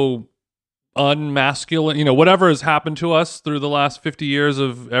so unmasculine. Whatever has happened to us through the last 50 years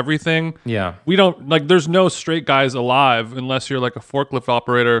of everything. Yeah. We don't like. There's no straight guys alive unless you're like a forklift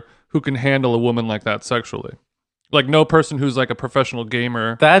operator who can handle a woman like that sexually. Like no person who's like a professional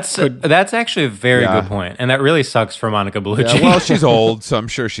gamer. That's actually a very Yeah. good point, and that really sucks for Monica Bellucci. Yeah, well, she's old, so I'm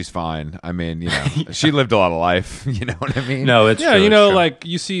sure she's fine. I mean, she lived a lot of life. You know what I mean? no, it's Yeah, true, it's true. like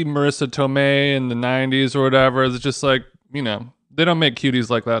you see Marissa Tomei in the 90s or whatever. It's just like, they don't make cuties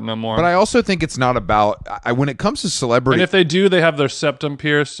like that no more. But I also think it's not about when it comes to celebrity. and if they do, they have their septum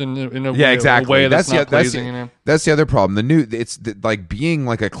pierced in a Yeah, exactly. a way that's, not that's pleasing. that's the other problem. Like being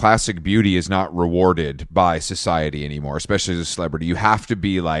like a classic beauty is not rewarded by society anymore, especially as a celebrity. You have to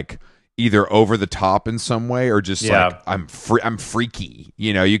be like either over the top in some way or just Yeah. like I'm freaky.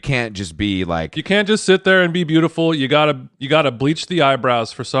 You can't just be like You can't just sit there and be beautiful. You gotta bleach the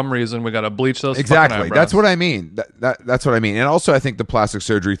eyebrows for some reason. We gotta bleach those fucking exactly. eyebrows. That's what I mean. That's what I mean. And also, I think the plastic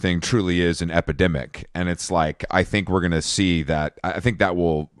surgery thing truly is an epidemic, and it's like I think we're gonna see that. I think that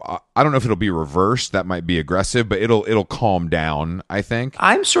will. I don't know if it'll be reversed. That might be aggressive, but it'll calm down. I think.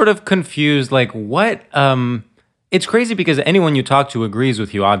 I'm sort of confused. Like, what? It's crazy because anyone you talk to agrees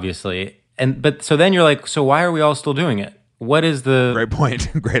with you, obviously, but so then you're like, so why are we all still doing it? What is the? Great point.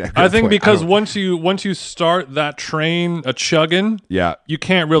 Great. I think point. because don't- once you start that train a chugging, yeah, you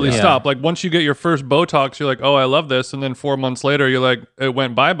can't really Yeah. stop. Like once you get your first Botox, you're like, oh, I love this, and then 4 months later, you're like, it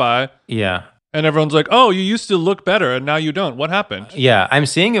went bye, Yeah, and everyone's like, oh, you used to look better, and now you don't. What happened? yeah. I'm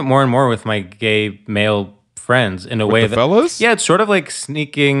seeing it more and more with my gay male friends in a way the that fellas? Yeah, it's sort of like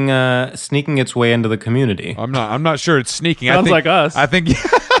sneaking its way into the community. I'm not sure it's sneaking. Sounds like us. I think.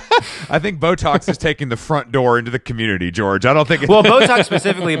 I think Botox is taking the front door into the community, George. I don't think. Well, Botox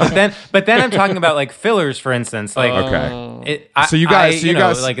specifically, but then I'm talking about like fillers, for instance. Like, Okay. so You guys,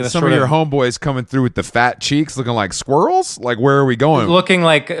 like the some sort of your homeboys coming through with the fat cheeks, looking like squirrels. Like, where are we going? looking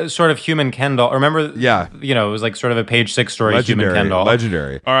like sort of human Ken doll. Remember? Yeah. it was like sort of a page 6 story human Ken doll.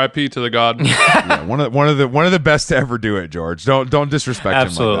 legendary. R.I.P. to the god. Yeah, one of the best to ever do it, George. Don't disrespect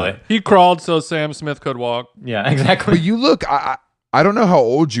Absolutely. him like that. He crawled so Sam Smith could walk. Yeah, exactly. But you look. I don't know how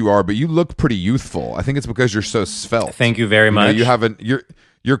old you are, but you look pretty youthful. I think it's because you're so svelte. Thank you very much. You haven't.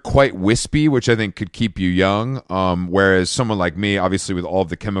 You're quite wispy, which I think could keep you young. Whereas someone like me, obviously with all of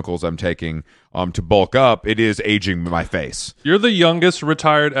the chemicals I'm taking to bulk up, it is aging my face. You're the youngest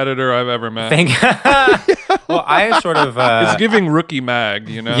retired editor I've ever met. Well, I sort of. It's giving rookie mag,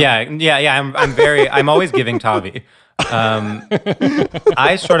 Yeah. I'm always giving Tavi.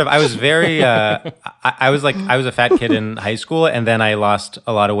 I was very, I was a fat kid in high school, and then I lost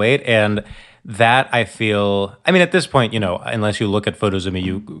a lot of weight, and that I feel, I mean, at this point, unless you look at photos of me,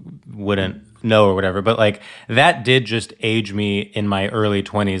 you wouldn't know or whatever, but like that did just age me in my early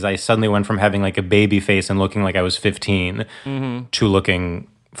 20s. I suddenly went from having like a baby face and looking like I was 15 to looking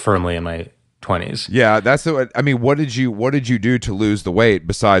firmly in my 20s. Yeah, that's the. I mean, what did you do to lose the weight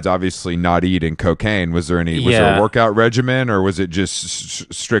besides obviously not eating cocaine? Was there a workout regimen, or was it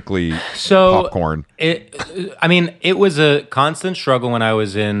just strictly popcorn? It was a constant struggle when I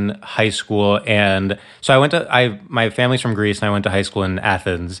was in high school, and so my family's from Greece, and I went to high school in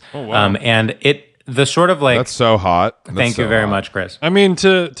Athens. Oh, wow. And the sort of like, that's so hot. Thank you very much, Chris. I mean,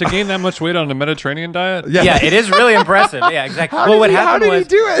 to gain that much weight on a Mediterranean diet, yeah, it is really impressive. Yeah, exactly. How did he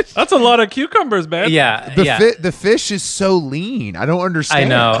do it? That's a lot of cucumbers, man. Yeah, the fish is so lean. I don't understand. I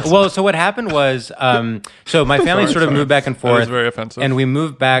know. Well, so what happened was, so my family sort of moved back and forth. That was very offensive. And we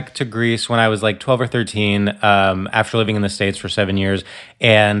moved back to Greece when I was like 12 or 13, after living in the States for 7 years,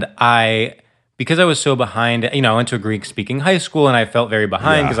 and because I was so behind, I went to a Greek-speaking high school, and I felt very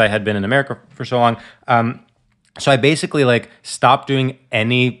behind because I had been in America for so long. So I basically like stopped doing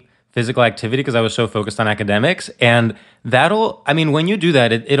any physical activity because I was so focused on academics. And when you do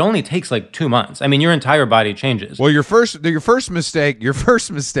that, it only takes like 2 months. I mean, your entire body changes. Well, your first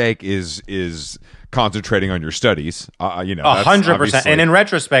mistake is concentrating on your studies. 100%. And in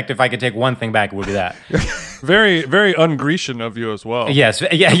retrospect, if I could take one thing back, it would be that. Very, very un-Grecian of you as well. Yes.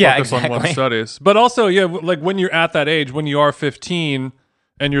 Yeah. Focus on one's studies. But also, like when you're at that age, when you are 15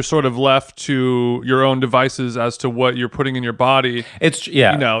 and you're sort of left to your own devices as to what you're putting in your body. It's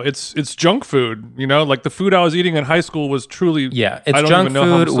junk food, like the food I was eating in high school was truly, it's junk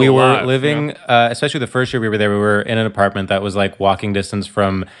food. We were living, especially the first year we were there, we were in an apartment that was like walking distance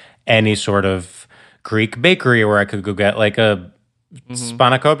from any sort of Greek bakery where I could go get like a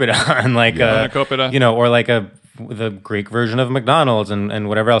spanakopita and like or like the Greek version of McDonald's and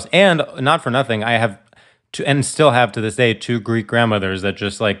whatever else. And not for nothing, I have and still have to this day 2 Greek grandmothers that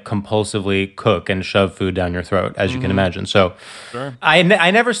just like compulsively cook and shove food down your throat, as you can imagine. So sure. I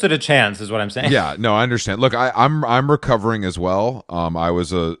never stood a chance, is what I'm saying. Yeah, no, I understand. Look, I'm recovering as well. I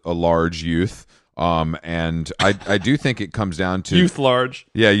was a large youth. And I do think it comes down to youth large.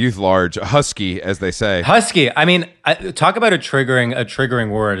 Yeah, youth large, husky, as they say. Husky. I mean, talk about a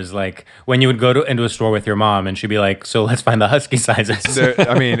triggering word is like when you would go into a store with your mom and she'd be like, "So let's find the husky sizes."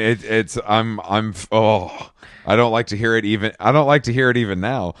 I mean, I don't like to hear it even. I don't like to hear it even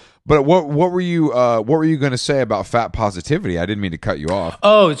now. But what were you going to say about fat positivity? I didn't mean to cut you off.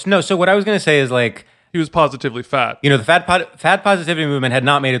 Oh no. So what I was going to say is like, he was positively fat. The fat positivity movement had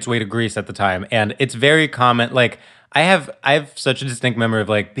not made its way to Greece at the time, and it's very common. Like I have such a distinct memory of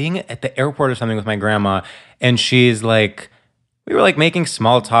like being at the airport or something with my grandma, and she's like, we were like making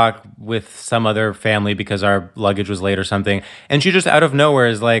small talk with some other family because our luggage was late or something, and she just out of nowhere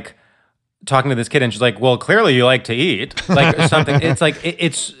is like talking to this kid, and she's like, "Well, clearly you like to eat," like or something. It's like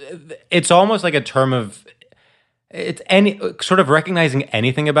it's almost like a term of. It's any sort of recognizing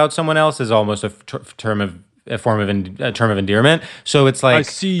anything about someone else is almost a form of endearment. So it's like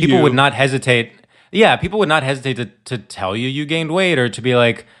people would not hesitate. Yeah, people would not hesitate to tell you gained weight or to be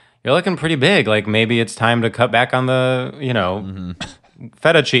like, "You're looking pretty big. Like maybe it's time to cut back on the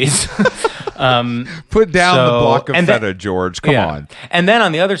feta cheese." Put down the block of feta, George. Come on. And then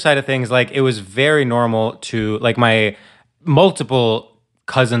on the other side of things, like it was very normal to like my multiple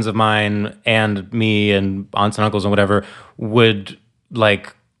cousins of mine and me and aunts and uncles and whatever would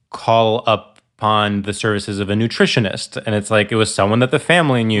like call up upon the services of a nutritionist, and it's like it was someone that the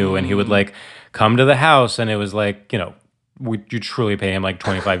family knew, and he would like come to the house, and it was like you truly pay him like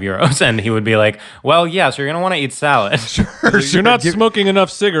 25 euros, and he would be like, "Well, yeah, so you're gonna want to eat salad." Sure. You're not smoking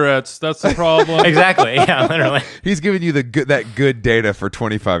enough cigarettes. That's the problem. Exactly. Yeah, literally. He's giving you that good data for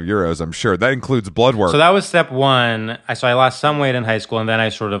 25 euros. I'm sure that includes blood work. So that was step one. So I lost some weight in high school, and then I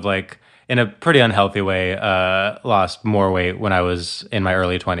sort of like, in a pretty unhealthy way, lost more weight when I was in my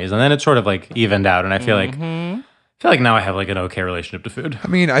early 20s, and then it sort of like evened out, and I feel like now I have like an okay relationship to food. I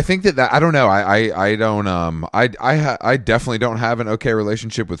mean, I think that I don't know. I don't I definitely don't have an okay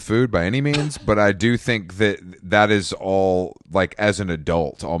relationship with food by any means, but I do think that is all like as an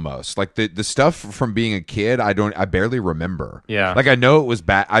adult almost. Like the stuff from being a kid, I barely remember. Yeah. Like I know it was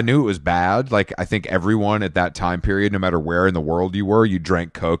bad. I knew it was bad. Like I think everyone at that time period, no matter where in the world you were, you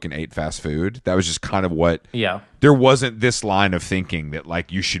drank Coke and ate fast food. That was just kind of what there wasn't this line of thinking that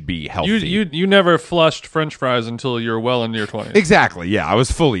like you should be healthy. You never flushed French fries until you're well into your 20s. Exactly. Yeah, I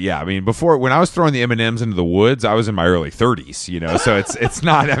was fully. Yeah, I mean, before when I was throwing the M&Ms into the woods, I was in my early 30s. You know, so it's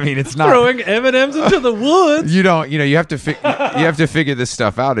not. I mean, it's not Throwing M&Ms into the woods. You don't. You know, you have to figure this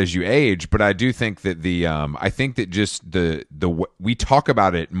stuff out as you age. But I do think that I think that just we talk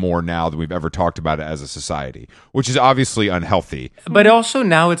about it more now than we've ever talked about it as a society, which is obviously unhealthy. But also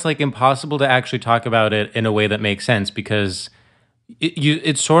now it's like impossible to actually talk about it in a way that makes sense because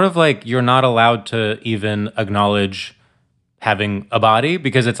it's sort of like you're not allowed to even acknowledge having a body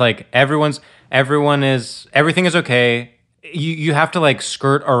because it's like everything is okay. You have to like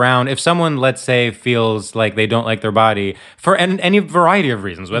skirt around. If someone, let's say, feels like they don't like their body for any variety of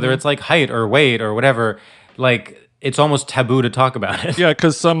reasons, whether it's like height or weight or whatever, like it's almost taboo to talk about it. Yeah,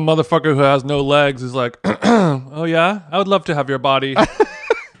 because some motherfucker who has no legs is like, oh yeah, I would love to have your body.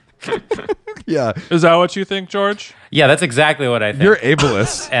 Yeah, is that what you think, George? Yeah, that's exactly what I think. You're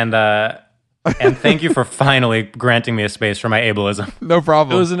ableist, and thank you for finally granting me a space for my ableism. No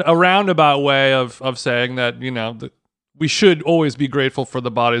problem. It was a roundabout way of saying that we should always be grateful for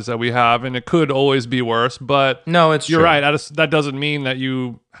the bodies that we have, and it could always be worse. But no, it's you're true. right. That doesn't mean that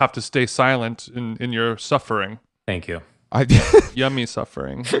you have to stay silent in your suffering. Thank you. Yummy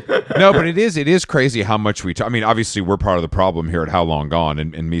suffering. No, but it is crazy how much we talk. I mean, obviously, we're part of the problem here at How Long Gone,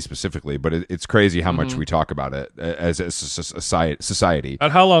 and me specifically, but it's crazy how much we talk about it as a society.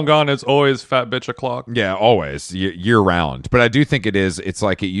 At How Long Gone, it's always fat bitch o'clock. Yeah, always, year round. But I do think it's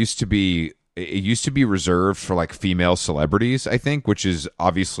like it used to be reserved for like female celebrities, I think, which is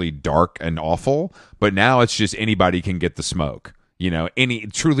obviously dark and awful. But now it's just anybody can get the smoke. You know,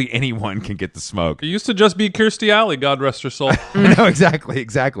 truly anyone can get the smoke. It used to just be Kirstie Alley, God rest her soul. No,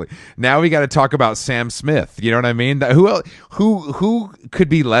 exactly. Now we got to talk about Sam Smith. You know what I mean? Who could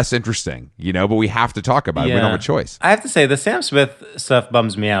be less interesting? You know, but we have to talk about it. We don't have a choice. I have to say, the Sam Smith stuff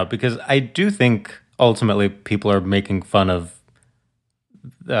bums me out because I do think ultimately people are making fun of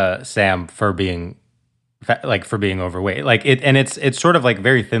Sam for being overweight, like it, and it's sort of like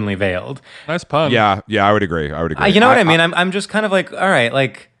very thinly veiled. Nice pun. Yeah, I would agree. You know what I mean? I'm just kind of like, all right,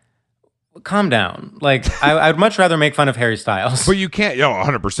 like, calm down. Like, I'd much rather make fun of Harry Styles. But you can't,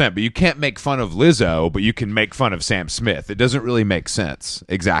 100%. But you can't make fun of Lizzo, but you can make fun of Sam Smith. It doesn't really make sense,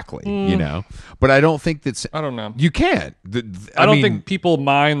 exactly. You know. But I don't think that's. I don't know. You can't. I don't think people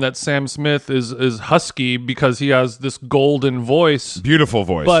mind that Sam Smith is husky because he has this golden voice, beautiful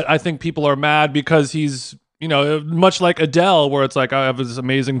voice. But I think people are mad because he's, much like Adele, where it's like, I have this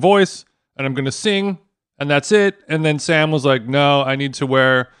amazing voice and I'm going to sing and that's it. And then Sam was like, no, I need to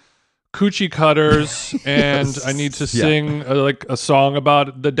wear coochie cutters and I need to sing like a song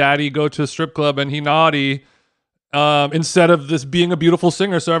about the daddy go to a strip club and he naughty, instead of this being a beautiful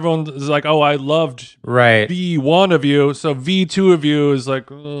singer. So everyone is like, oh, I loved V1 of you, so V2 of you is like,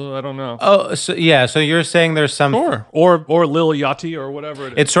 I don't know. Oh, so yeah, so you're saying there's some or Lil Yachty or whatever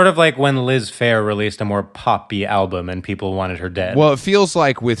it is. It's sort of like when Liz Phair released a more poppy album and people wanted her dead. Well, it feels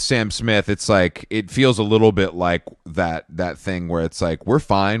like with Sam Smith, it's like it feels a little bit like that thing where it's like, we're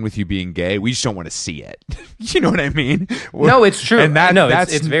fine with you being gay, we just don't want to see it. You know what I mean? No, it's true. And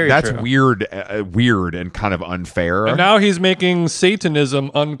it's very that's true. weird and kind of unfair. And now he's making Satanism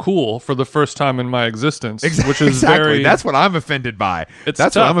uncool for the first time in my existence, which is exactly. That's what I'm offended by. That's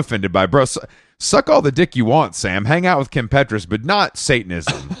tough. What I'm offended by, bro. Suck all the dick you want, Sam. Hang out with Kim Petras, but not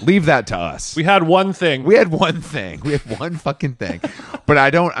Satanism. Leave that to us. We had one thing. We had one fucking thing. But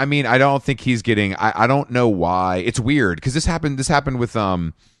I don't think he's getting. I don't know why. It's weird because this happened with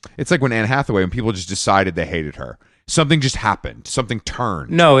It's like when Anne Hathaway, when people just decided they hated her. Something just happened. Something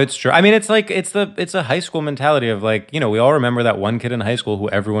turned. No, it's true. I mean, it's like it's a high school mentality of like, we all remember that one kid in high school who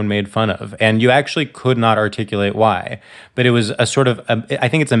everyone made fun of, and you actually could not articulate why. But it was a sort of I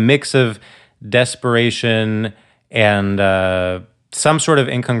think it's a mix of desperation and some sort of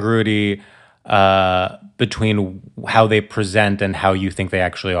incongruity between how they present and how you think they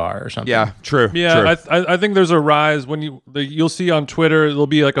actually are, or something. Yeah, true. Yeah, true. I think there's a rise when you'll see on Twitter, there'll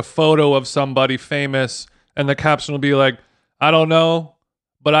be like a photo of somebody famous. And the caption will be like, I don't know,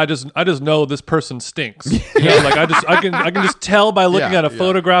 but I just know this person stinks. Like I can just tell by looking at a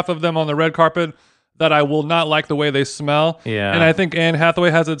photograph of them on the red carpet that I will not like the way they smell. Yeah. And I think Anne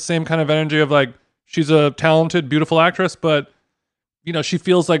Hathaway has that same kind of energy of like, she's a talented, beautiful actress, but she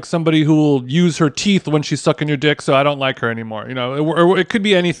feels like somebody who will use her teeth when she's sucking your dick, so I don't like her anymore. Or it could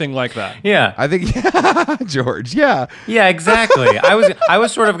be anything like that. Yeah. I think, George, yeah. Yeah, exactly. I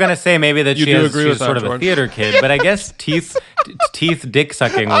was sort of going to say maybe that You do agree with she's sort that, of a George. theater kid, but I guess teeth dick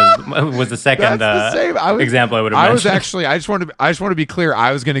sucking was the second That's the same. example I would have I mentioned. was actually. I just want to be clear.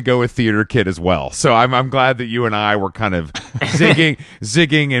 I was going to go with theater kid as well. So I'm glad that you and I were kind of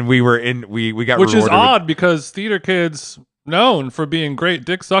zigging, and we got Which is rewarded with- odd because theater kids known for being great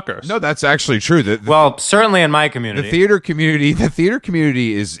dick suckers. No, that's actually true. Well, certainly in my The community. theater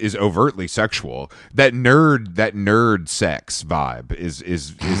community is overtly sexual. That nerd sex vibe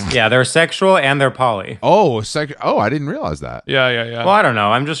is Yeah, they're sexual and they're poly. I didn't realize that. Yeah. Well, I don't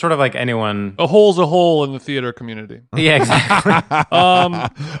know. I'm just sort of like anyone. A hole's a hole in the theater community. Yeah, exactly.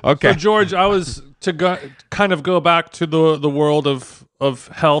 Okay. So George, I was to kind of go back to the world of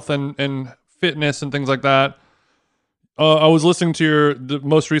health and fitness and things like that. I was listening to the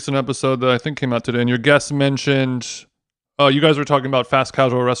most recent episode that I think came out today, and your guest mentioned you guys were talking about fast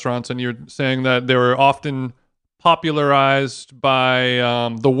casual restaurants, and you're saying that they were often popularized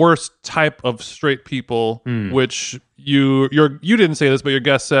by the worst type of straight people, which you didn't say this, but your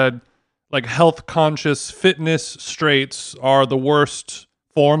guest said like health conscious fitness straights are the worst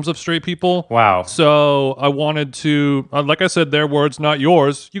forms of straight people. Wow. So I wanted to, like I said, their words, not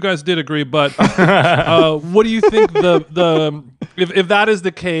yours. You guys did agree, but what do you think if that is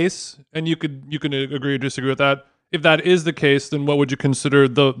the case, and you can agree or disagree with that. If that is the case, then what would you consider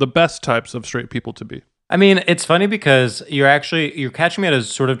the best types of straight people to be? I mean, it's funny because you're catching me at a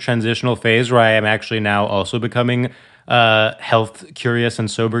sort of transitional phase where I am actually now also becoming health curious and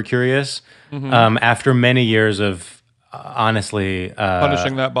sober curious after many years of honestly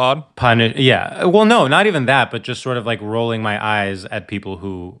Punishing that bod? Yeah. Well, no, not even that, but just sort of like rolling my eyes at people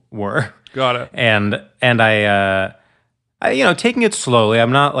who were. Got it. And I taking it slowly.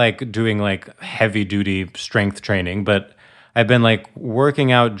 I'm not like doing like heavy duty strength training, but I've been like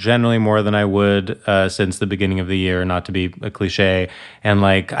working out generally more than I would since the beginning of the year, not to be a cliche. And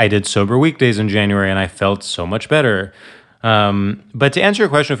like I did sober weekdays in January and I felt so much better. But to answer your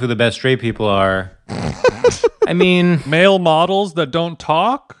question of who the best straight people are, I mean, Male models that don't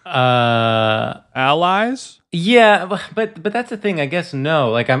talk? Allies? yeah, but that's the thing. I guess no.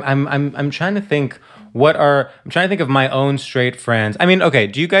 Like I'm trying to think I'm trying to think of my own straight friends. I mean, okay,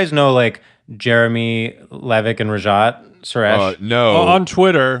 do you guys know like Jeremy Levick and Rajat Suresh? No. On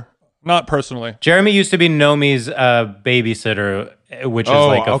Twitter, not personally. Jeremy used to be Nomi's babysitter, which is Oh,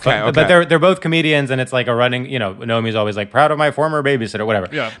 like a okay, but they're both comedians, and it's like a running. Nomi's always like proud of my former babysitter, whatever.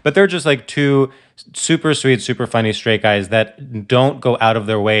 Yeah. But they're just like two super sweet, super funny straight guys that don't go out of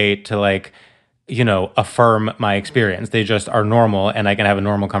their way to like affirm my experience. They just are normal, and I can have a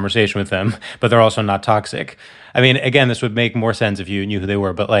normal conversation with them. But they're also not toxic. I mean, again, this would make more sense if you knew who they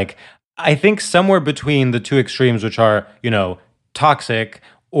were. But like, I think somewhere between the two extremes, which are toxic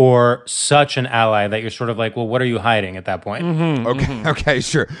or such an ally that you're sort of like, well, what are you hiding at that point? Okay,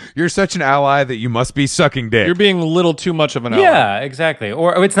 sure. You're such an ally that you must be sucking dick. You're being a little too much of an ally. Yeah, exactly.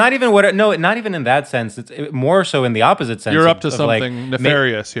 Or it's not even not even in that sense. It's more so in the opposite sense. You're up to of like, something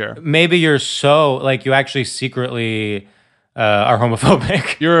nefarious here. Maybe you're so like you actually secretly are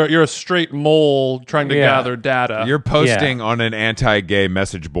homophobic. You're a straight mole trying to Yeah. gather data. You're posting on an anti-gay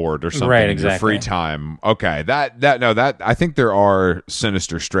message board or something Right, in your exactly. free time. Okay, that I think there are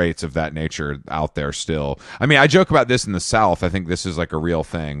sinister straights of that nature out there still. I mean, I joke about this in the South. I think this is like a real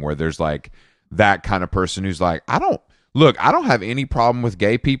thing where there's like that kind of person who's like, I don't have any problem with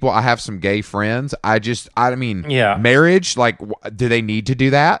gay people. I have some gay friends. I mean, Yeah. marriage, like, do they need to do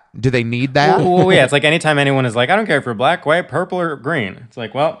that? Do they need that? Well, yeah, it's like anytime anyone is like, I don't care if you're black, white, purple, or green. It's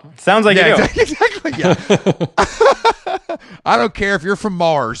like, well, sounds like you do. Exactly. Yeah. I don't care if you're from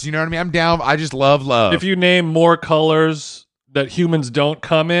Mars. You know what I mean? I'm down. I just love love. If you name more colors that humans don't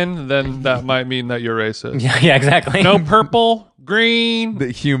come in, then that might mean that you're racist. Yeah, exactly. No purple, green.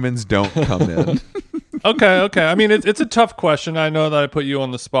 that humans don't come in. Okay. I mean, it's a tough question. I know that I put you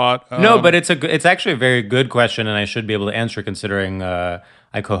on the spot. No, but it's actually a very good question, and I should be able to answer considering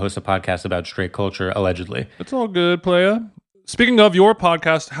I co-host a podcast about straight culture, allegedly. It's all good, playa. Speaking of your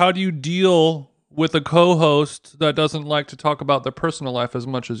podcast, how do you deal with a co-host that doesn't like to talk about their personal life as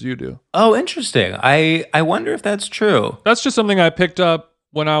much as you do? Oh, interesting. I wonder if that's true. That's just something I picked up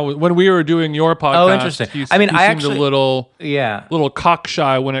when we were doing your podcast. Oh, interesting. I mean, he I seemed actually- a little Yeah.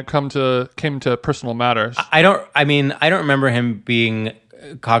 cockshy when it came to personal matters. I don't remember him being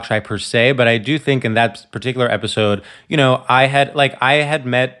cockshy per se, but I do think in that particular episode, I had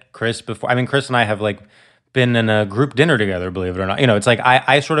met Chris before. I mean, Chris and I have like been in a group dinner together, believe it or not. It's like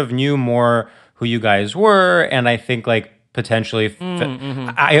I sort of knew more who you guys were, and I think like potentially.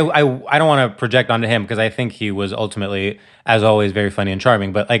 I don't want to project onto him because I think he was ultimately, as always, very funny and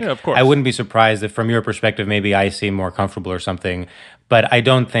charming. But like, Yeah, of course. I wouldn't be surprised if, from your perspective, maybe I seem more comfortable or something. But I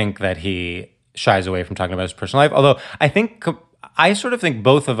don't think that he shies away from talking about his personal life. Although I sort of think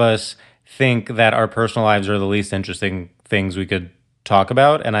both of us think that our personal lives are the least interesting things we could talk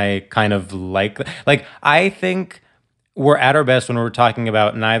about, and I kind of like I think we're at our best when we're talking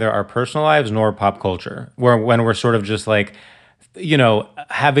about neither our personal lives nor pop culture. When we're sort of just like,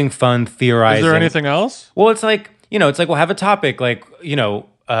 having fun theorizing. Is there anything else? Well, it's like we'll have a topic like,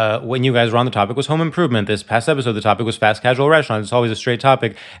 when you guys were on, the topic was home improvement. This past episode, the topic was fast casual restaurants. It's always a straight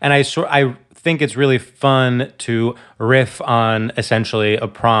topic. And I think it's really fun to riff on essentially a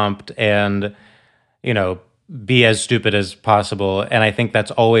prompt and, be as stupid as possible. And I think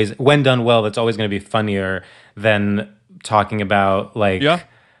that's always, when done well, that's always going to be funnier than talking about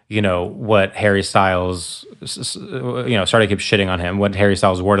what Harry Styles, sorry to keep shitting on him, what Harry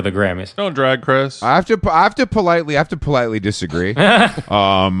Styles wore to the Grammys. Don't drag Chris. I have to politely disagree.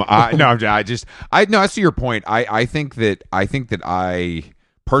 I see your point. I think that I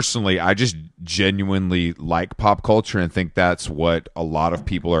personally, I just genuinely like pop culture and think that's what a lot of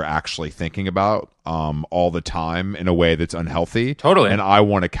people are actually thinking about all the time in a way that's unhealthy. Totally. And I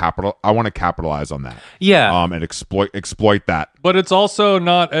want to capitalize on that. Yeah. And exploit that. But it's also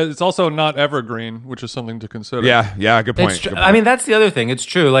not evergreen, which is something to consider. Yeah, good point. It's I mean, that's the other thing. It's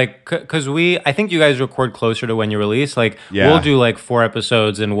true. Like, because I think you guys record closer to when you release. Like, we'll do like 4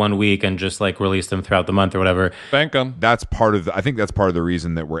 episodes in 1 week and just like release them throughout the month or whatever. Bank them. I think that's part of the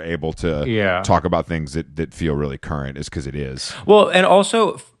reason that we're able to talk about things that feel really current is because it is. Well, and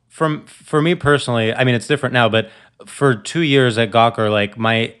also for me personally, I mean, it's different now, but for 2 years at Gawker, like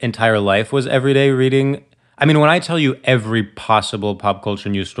my entire life was everyday reading. I mean, when I tell you every possible pop culture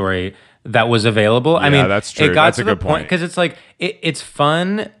news story that was available, I mean, that's true. It got That's to a the good point point. because it's like it's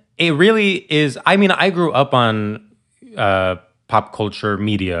fun. It really is. I mean, I grew up on pop culture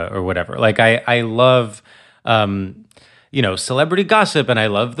media or whatever. Like I love. Celebrity gossip, and I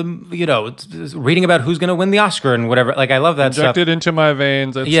love reading about who's going to win the Oscar and whatever. Like, I love that stuff. Injected into my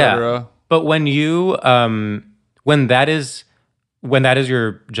veins, etc. But when you, when that is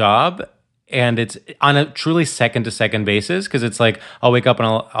your job, and it's on a truly second to second basis, because it's like I'll wake up and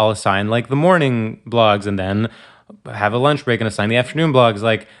I'll assign like the morning blogs, and then have a lunch break and assign the afternoon blogs.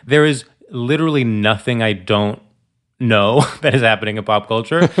 Like, there is literally nothing I don't know that is happening in pop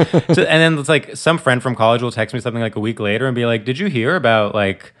culture. And then it's like some friend from college will text me something like a week later and be like, "Did you hear about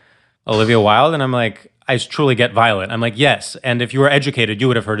like Olivia Wilde?" And I'm like, I truly get violent. I'm like, yes. And if you were educated, you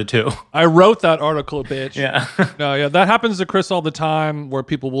would have heard it too. I wrote that article, bitch. Yeah. No, yeah, that happens to Chris all the time, where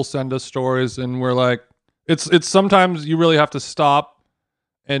people will send us stories, and we're like, it's sometimes you really have to stop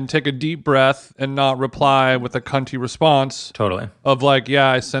and take a deep breath and not reply with a cunty response Totally. of like, yeah,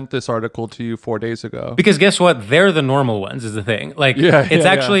 I sent this article to you 4 days ago. Because guess what? They're the normal ones is the thing. Like, it's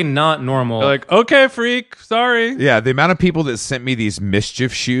actually not normal. They're like, okay, freak, sorry. Yeah, the amount of people that sent me these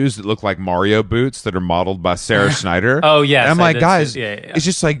mischief shoes that look like Mario boots that are modeled by Sarah Schneider. Oh, yes. And I'm like, guys, yeah. it's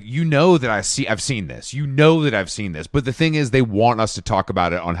just like, that I've seen this. You know that I've seen this. But the thing is, they want us to talk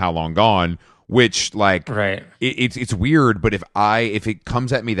about it on How Long Gone, which like right. It's weird, but if it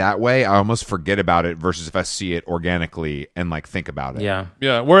comes at me that way, I almost forget about it versus if I see it organically and like think about it. Yeah.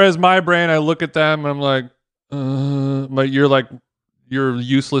 Whereas my brain, I look at them and I'm like, but your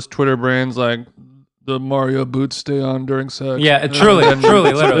useless Twitter brain's like, the Mario boots stay on during sex. Yeah, truly,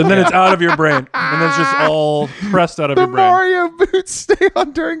 literally. And then it's out of your brain. And it's just all pressed out of your brain. Mario boots stay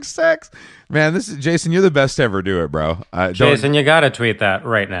on during sex. Man, this is Jason. You're the best to ever do it, bro. Jason, you gotta tweet that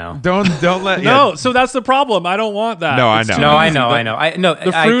right now. Don't let. No, so that's the problem. I don't want that. No, I It's know. too No, I easy. know.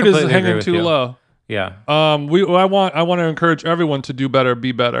 The fruit is hanging too low. Yeah. I want to encourage everyone to do better,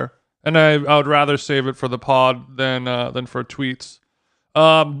 be better, and I would rather save it for the pod than for tweets.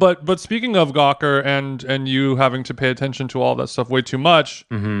 But speaking of Gawker and you having to pay attention to all that stuff way too much,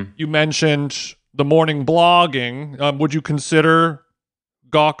 you mentioned the morning blogging. Would you consider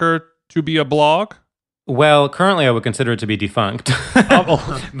Gawker to be a blog? Well, currently I would consider it to be defunct.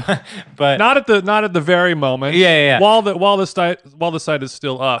 but not at the very moment. Yeah. While the site is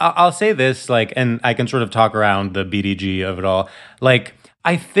still up. I'll say this, like, and I can sort of talk around the BDG of it all. Like,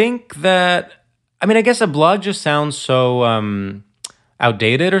 I think that, I mean, I guess a blog just sounds so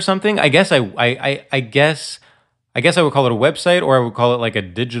outdated or something. I guess I guess I would call it a website, or I would call it like a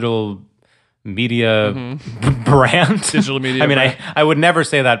digital media brand. Digital media. I mean, brand. I would never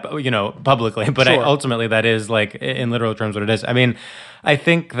say that, publicly, but Sure. ultimately that is like in literal terms what it is. I mean, I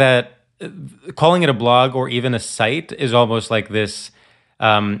think that calling it a blog or even a site is almost like this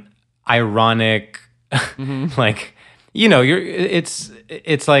ironic, like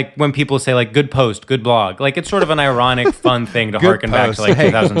it's like when people say like good post, good blog. Like it's sort of an ironic, fun thing to harken back to like Hey,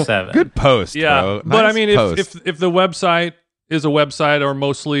 2007. Good post, Yeah, bro. but I Nice mean, if post. if the website is a website or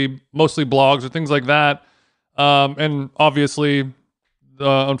mostly blogs or things like that, and obviously,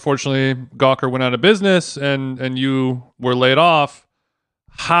 unfortunately, Gawker went out of business and you were laid off.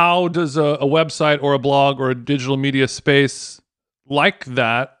 How does a website or a blog or a digital media space like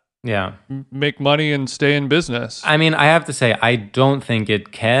that Yeah. make money and stay in business? I mean, I have to say, I don't think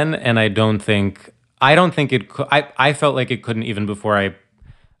it can, and I don't think it could. I felt like it couldn't even before I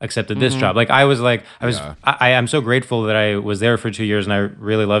accepted this job. Like I'm so grateful that I was there for 2 years and I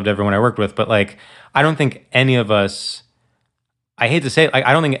really loved everyone I worked with. But like, I don't think any of us, I hate to say it, like,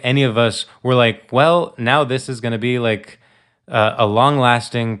 I don't think any of us were like, well, now this is going to be like a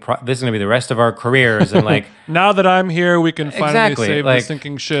long-lasting. This is going to be the rest of our careers, and like Now that I'm here, we can finally Exactly, save like- the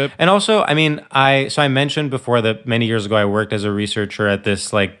sinking ship. And also, I mean, I mentioned before that many years ago I worked as a researcher at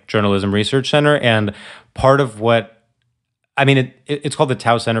this like journalism research center, and part of what I mean, it's called the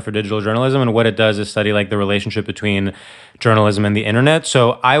Tao Center for Digital Journalism, and what it does is study like the relationship between journalism and the internet.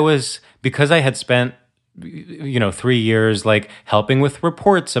 So because I had spent 3 years like helping with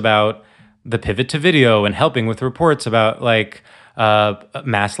reports about the pivot to video and helping with reports about like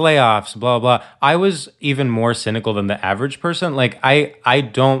mass layoffs, blah, blah. I was even more cynical than the average person. Like I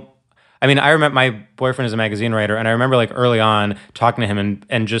remember my boyfriend is a magazine writer, and I remember like early on talking to him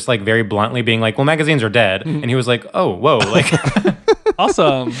and just like very bluntly being like, well, magazines are dead. And he was like, oh, whoa. Like,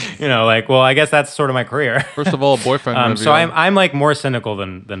 Awesome. like, well, I guess that's sort of my career. First of all, boyfriend. So I'm like more cynical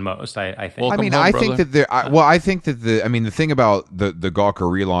than most, I think. Well, I mean, Welcome I home, think brother. that I think that the thing about the Gawker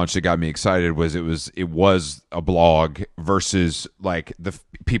relaunch that got me excited was it was a blog versus like the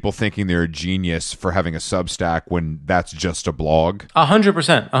people thinking they're a genius for having a Substack when that's just a blog.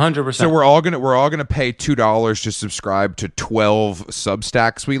 100%. So we're all gonna pay $2 to subscribe to 12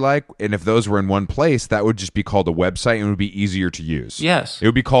 Substacks we like, and if those were in one place, that would just be called a website and it would be easier to use. Yes. It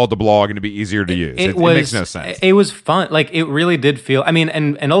would be called a blog and it'd be easier to use. It makes no sense. It was fun. Like it really did feel. I mean,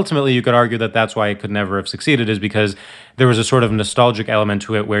 and ultimately you could argue that that's why it could never have succeeded, is because there was a sort of nostalgic element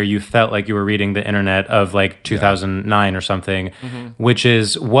to it where you felt like you were reading the internet of like 2009 or something, which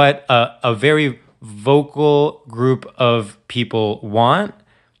is what a very vocal group of people want.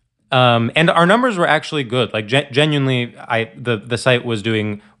 And our numbers were actually good. Like genuinely, the site was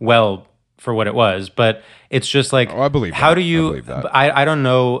doing well for what it was, but it's just like, I believe how that. do you? I believe that. I don't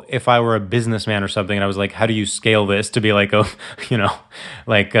know if I were a businessman or something, and I was like, how do you scale this to be like to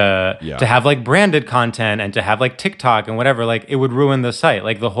have like branded content and to have like TikTok and whatever? Like it would ruin the site.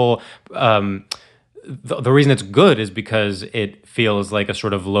 Like the whole. The reason it's good is because it feels like a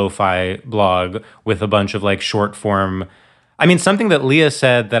sort of lo-fi blog with a bunch of like short form. I mean, something that Leah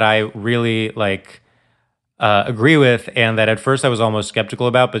said that I really agree with, and that at first I was almost skeptical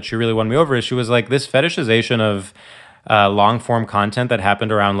about, but she really won me over, is she was like, this fetishization of long form content that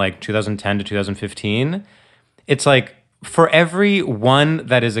happened around like 2010 to 2015. It's like, for every one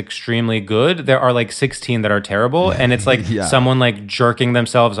that is extremely good, there are like 16 that are terrible. And it's like someone like jerking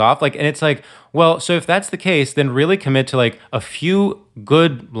themselves off. Like, and it's like, well, so if that's the case, then really commit to like a few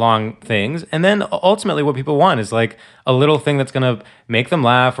good long things. And then ultimately what people want is like a little thing that's going to make them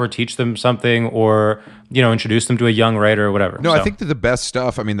laugh or teach them something or, introduce them to a young writer or whatever. No, So- I think that the best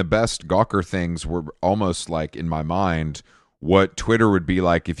stuff, the best Gawker things were almost like, in my mind, what Twitter would be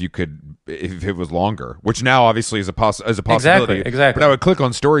like if it was longer, which now obviously is a possibility. Exactly. But I would click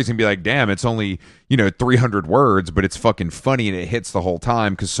on stories and be like, damn, it's only, 300 words, but it's fucking funny and it hits the whole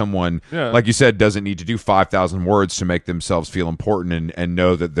time because someone, like you said, doesn't need to do 5,000 words to make themselves feel important and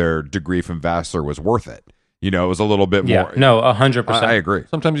know that their degree from Vassar was worth it. It was a little bit more. No, 100%. I agree.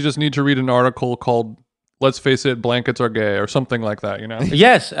 Sometimes you just need to read an article called "Let's Face It, Blankets Are Gay" or something like that.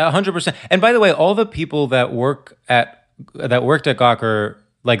 Yes, 100%. And by the way, all the people that worked at Gawker,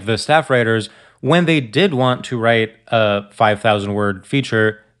 like the staff writers, when they did want to write a 5,000 word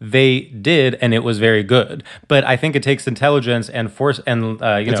feature, they did, and it was very good. But I think it takes intelligence and force, and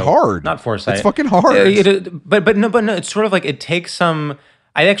It's hard. not foresight. It's fucking hard. But no, it's sort of like it takes some.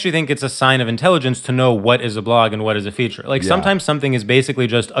 I actually think it's a sign of intelligence to know what is a blog and what is a feature. Like sometimes something is basically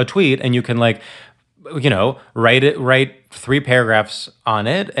just a tweet, and you can like, write 3 paragraphs on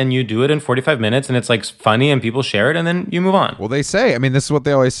it, and you do it in 45 minutes, and it's like funny and people share it, and then you move on. Well, they say, I mean, this is what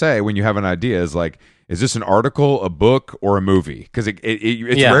they always say when you have an idea is like, is this an article, a book, or a movie? Because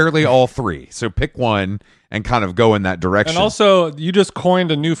it's rarely all 3. So pick one and kind of go in that direction. And also, you just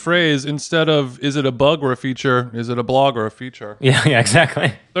coined a new phrase. Instead of, is it a bug or a feature? Is it a blog or a feature? Yeah,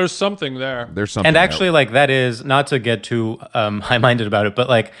 exactly. There's something there. There's something And actually, there. like, that is, not to get too high-minded about it, but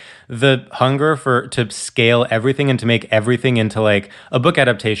like the hunger to scale everything and to make everything into like a book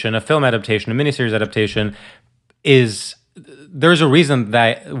adaptation, a film adaptation, a miniseries adaptation there's a reason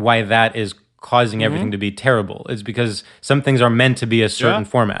why that is causing everything to be terrible. It's because some things are meant to be a certain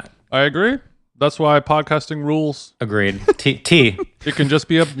format. I agree. That's why podcasting rules. Agreed. T. It can just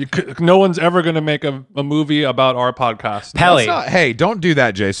be no one's ever going to make a movie about our podcast. Pelly. Hey, don't do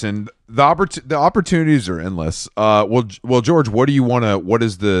that, Jason. The opportunities are endless. Well, George, what do you want to? What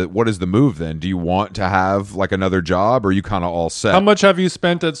is the move then? Do you want to have like another job, or are you kind of all set? How much have you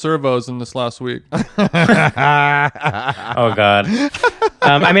spent at Servos in this last week? Oh God.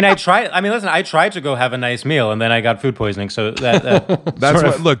 I mean, listen. I tried to go have a nice meal, and then I got food poisoning. So that's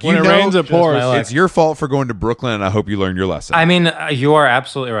what. Look, when it rains, it pours. It's your fault for going to Brooklyn, and I hope you learned your lesson. I mean, you are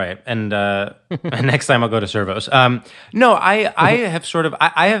absolutely right. And next time I'll go to Servos. No, I have sort of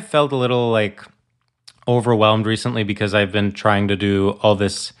I have felt a little like overwhelmed recently because I've been trying to do all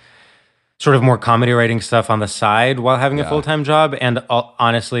this sort of more comedy writing stuff on the side while having a full-time job. And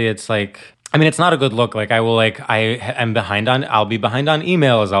honestly, it's like, I mean, it's not a good look. Like I'm behind on, I'll be behind on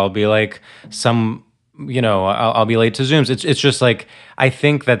emails. I'll be like I'll be late to Zooms. It's just like, I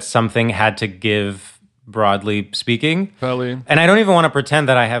think that something had to give, broadly speaking. Pelly. And I don't even want to pretend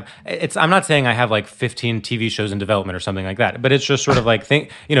that I have, I'm not saying I have like 15 TV shows in development or something like that, but it's just sort of like,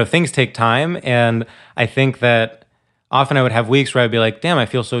 things take time. And I think that often I would have weeks where I'd be like, damn, I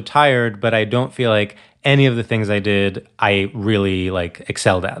feel so tired, but I don't feel like any of the things I did, I really like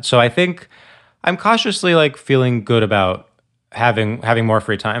excelled at. So I think I'm cautiously like feeling good about having more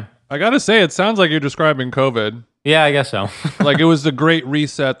free time. I got to say, it sounds like you're describing COVID. Yeah, I guess so. Like it was the great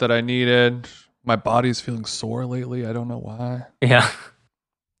reset that I needed. My body's feeling sore lately. I don't know why. Yeah.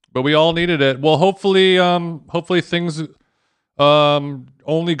 But we all needed it. Well, hopefully things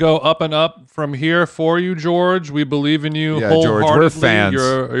only go up and up from here for you, George. We believe in you wholeheartedly. George, we're fans.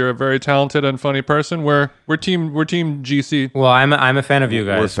 You're a very talented and funny person. We're team GC. Well, I'm a fan of you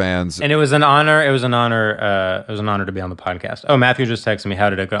guys. We're fans. And it was an honor. It was an honor to be on the podcast. Oh, Matthew just texted me.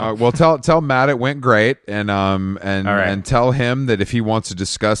 How did it go? Well, tell Matt it went great, and right. tell him that if he wants to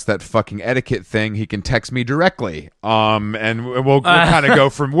discuss that fucking etiquette thing, he can text me directly. And we'll kind of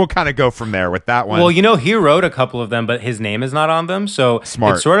go from there with that one. Well, he wrote a couple of them, but his name is not on them. So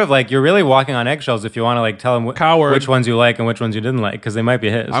Smart. It's sort of like you're really walking on eggshells if you want to like tell him which ones you like and which ones you didn't like, because they might be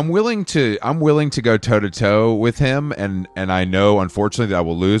his. I'm willing to go toe to toe with him, and I know unfortunately that I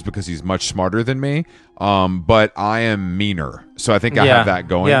will lose because he's much smarter than me. But I am meaner, so I think I have that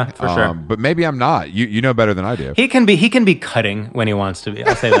going. Yeah, for sure. But maybe I'm not. You know better than I do. He can be cutting when he wants to be.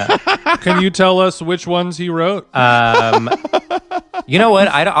 I'll say that. Can you tell us which ones he wrote? You know what?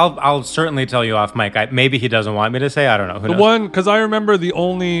 I'll certainly tell you off mic. Maybe he doesn't want me to say. I don't know. Who knows? One, because I remember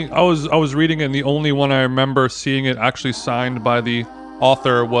I was reading it, and the only one I remember seeing it actually signed by the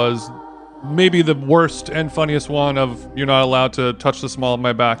author was maybe the worst and funniest one of "You're not allowed to touch the small of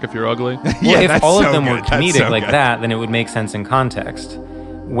my back if you're ugly." Well, Yeah, if all that's of so them good. were That's comedic so like good. that, then it would make sense in context.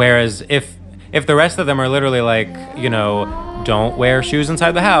 Whereas if the rest of them are literally like, don't wear shoes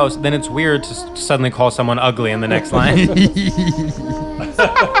inside the house, then it's weird to suddenly call someone ugly in the next line.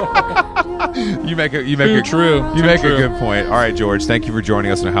 You make a true. good point. All right, George, thank you for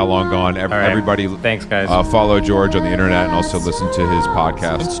joining us on How Long Gone. right. Everybody, Thanks, guys. Follow George on the internet and also listen to his And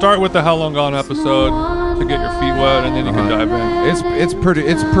podcast. start with the How Long Gone episode to get your feet wet, and then you can dive in. It's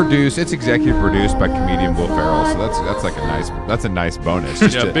produced. It's executive produced by comedian Will Ferrell. So that's a nice bonus.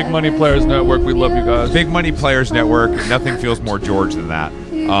 Just Yeah, to- Big Money Players Network. We love you guys. Big Money Players Network. Nothing feels more George than that.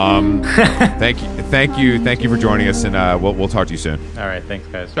 Thank you for joining us, and we'll talk to you soon. All right. Thanks,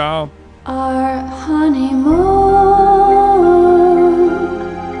 guys. Ciao. Our honeymoon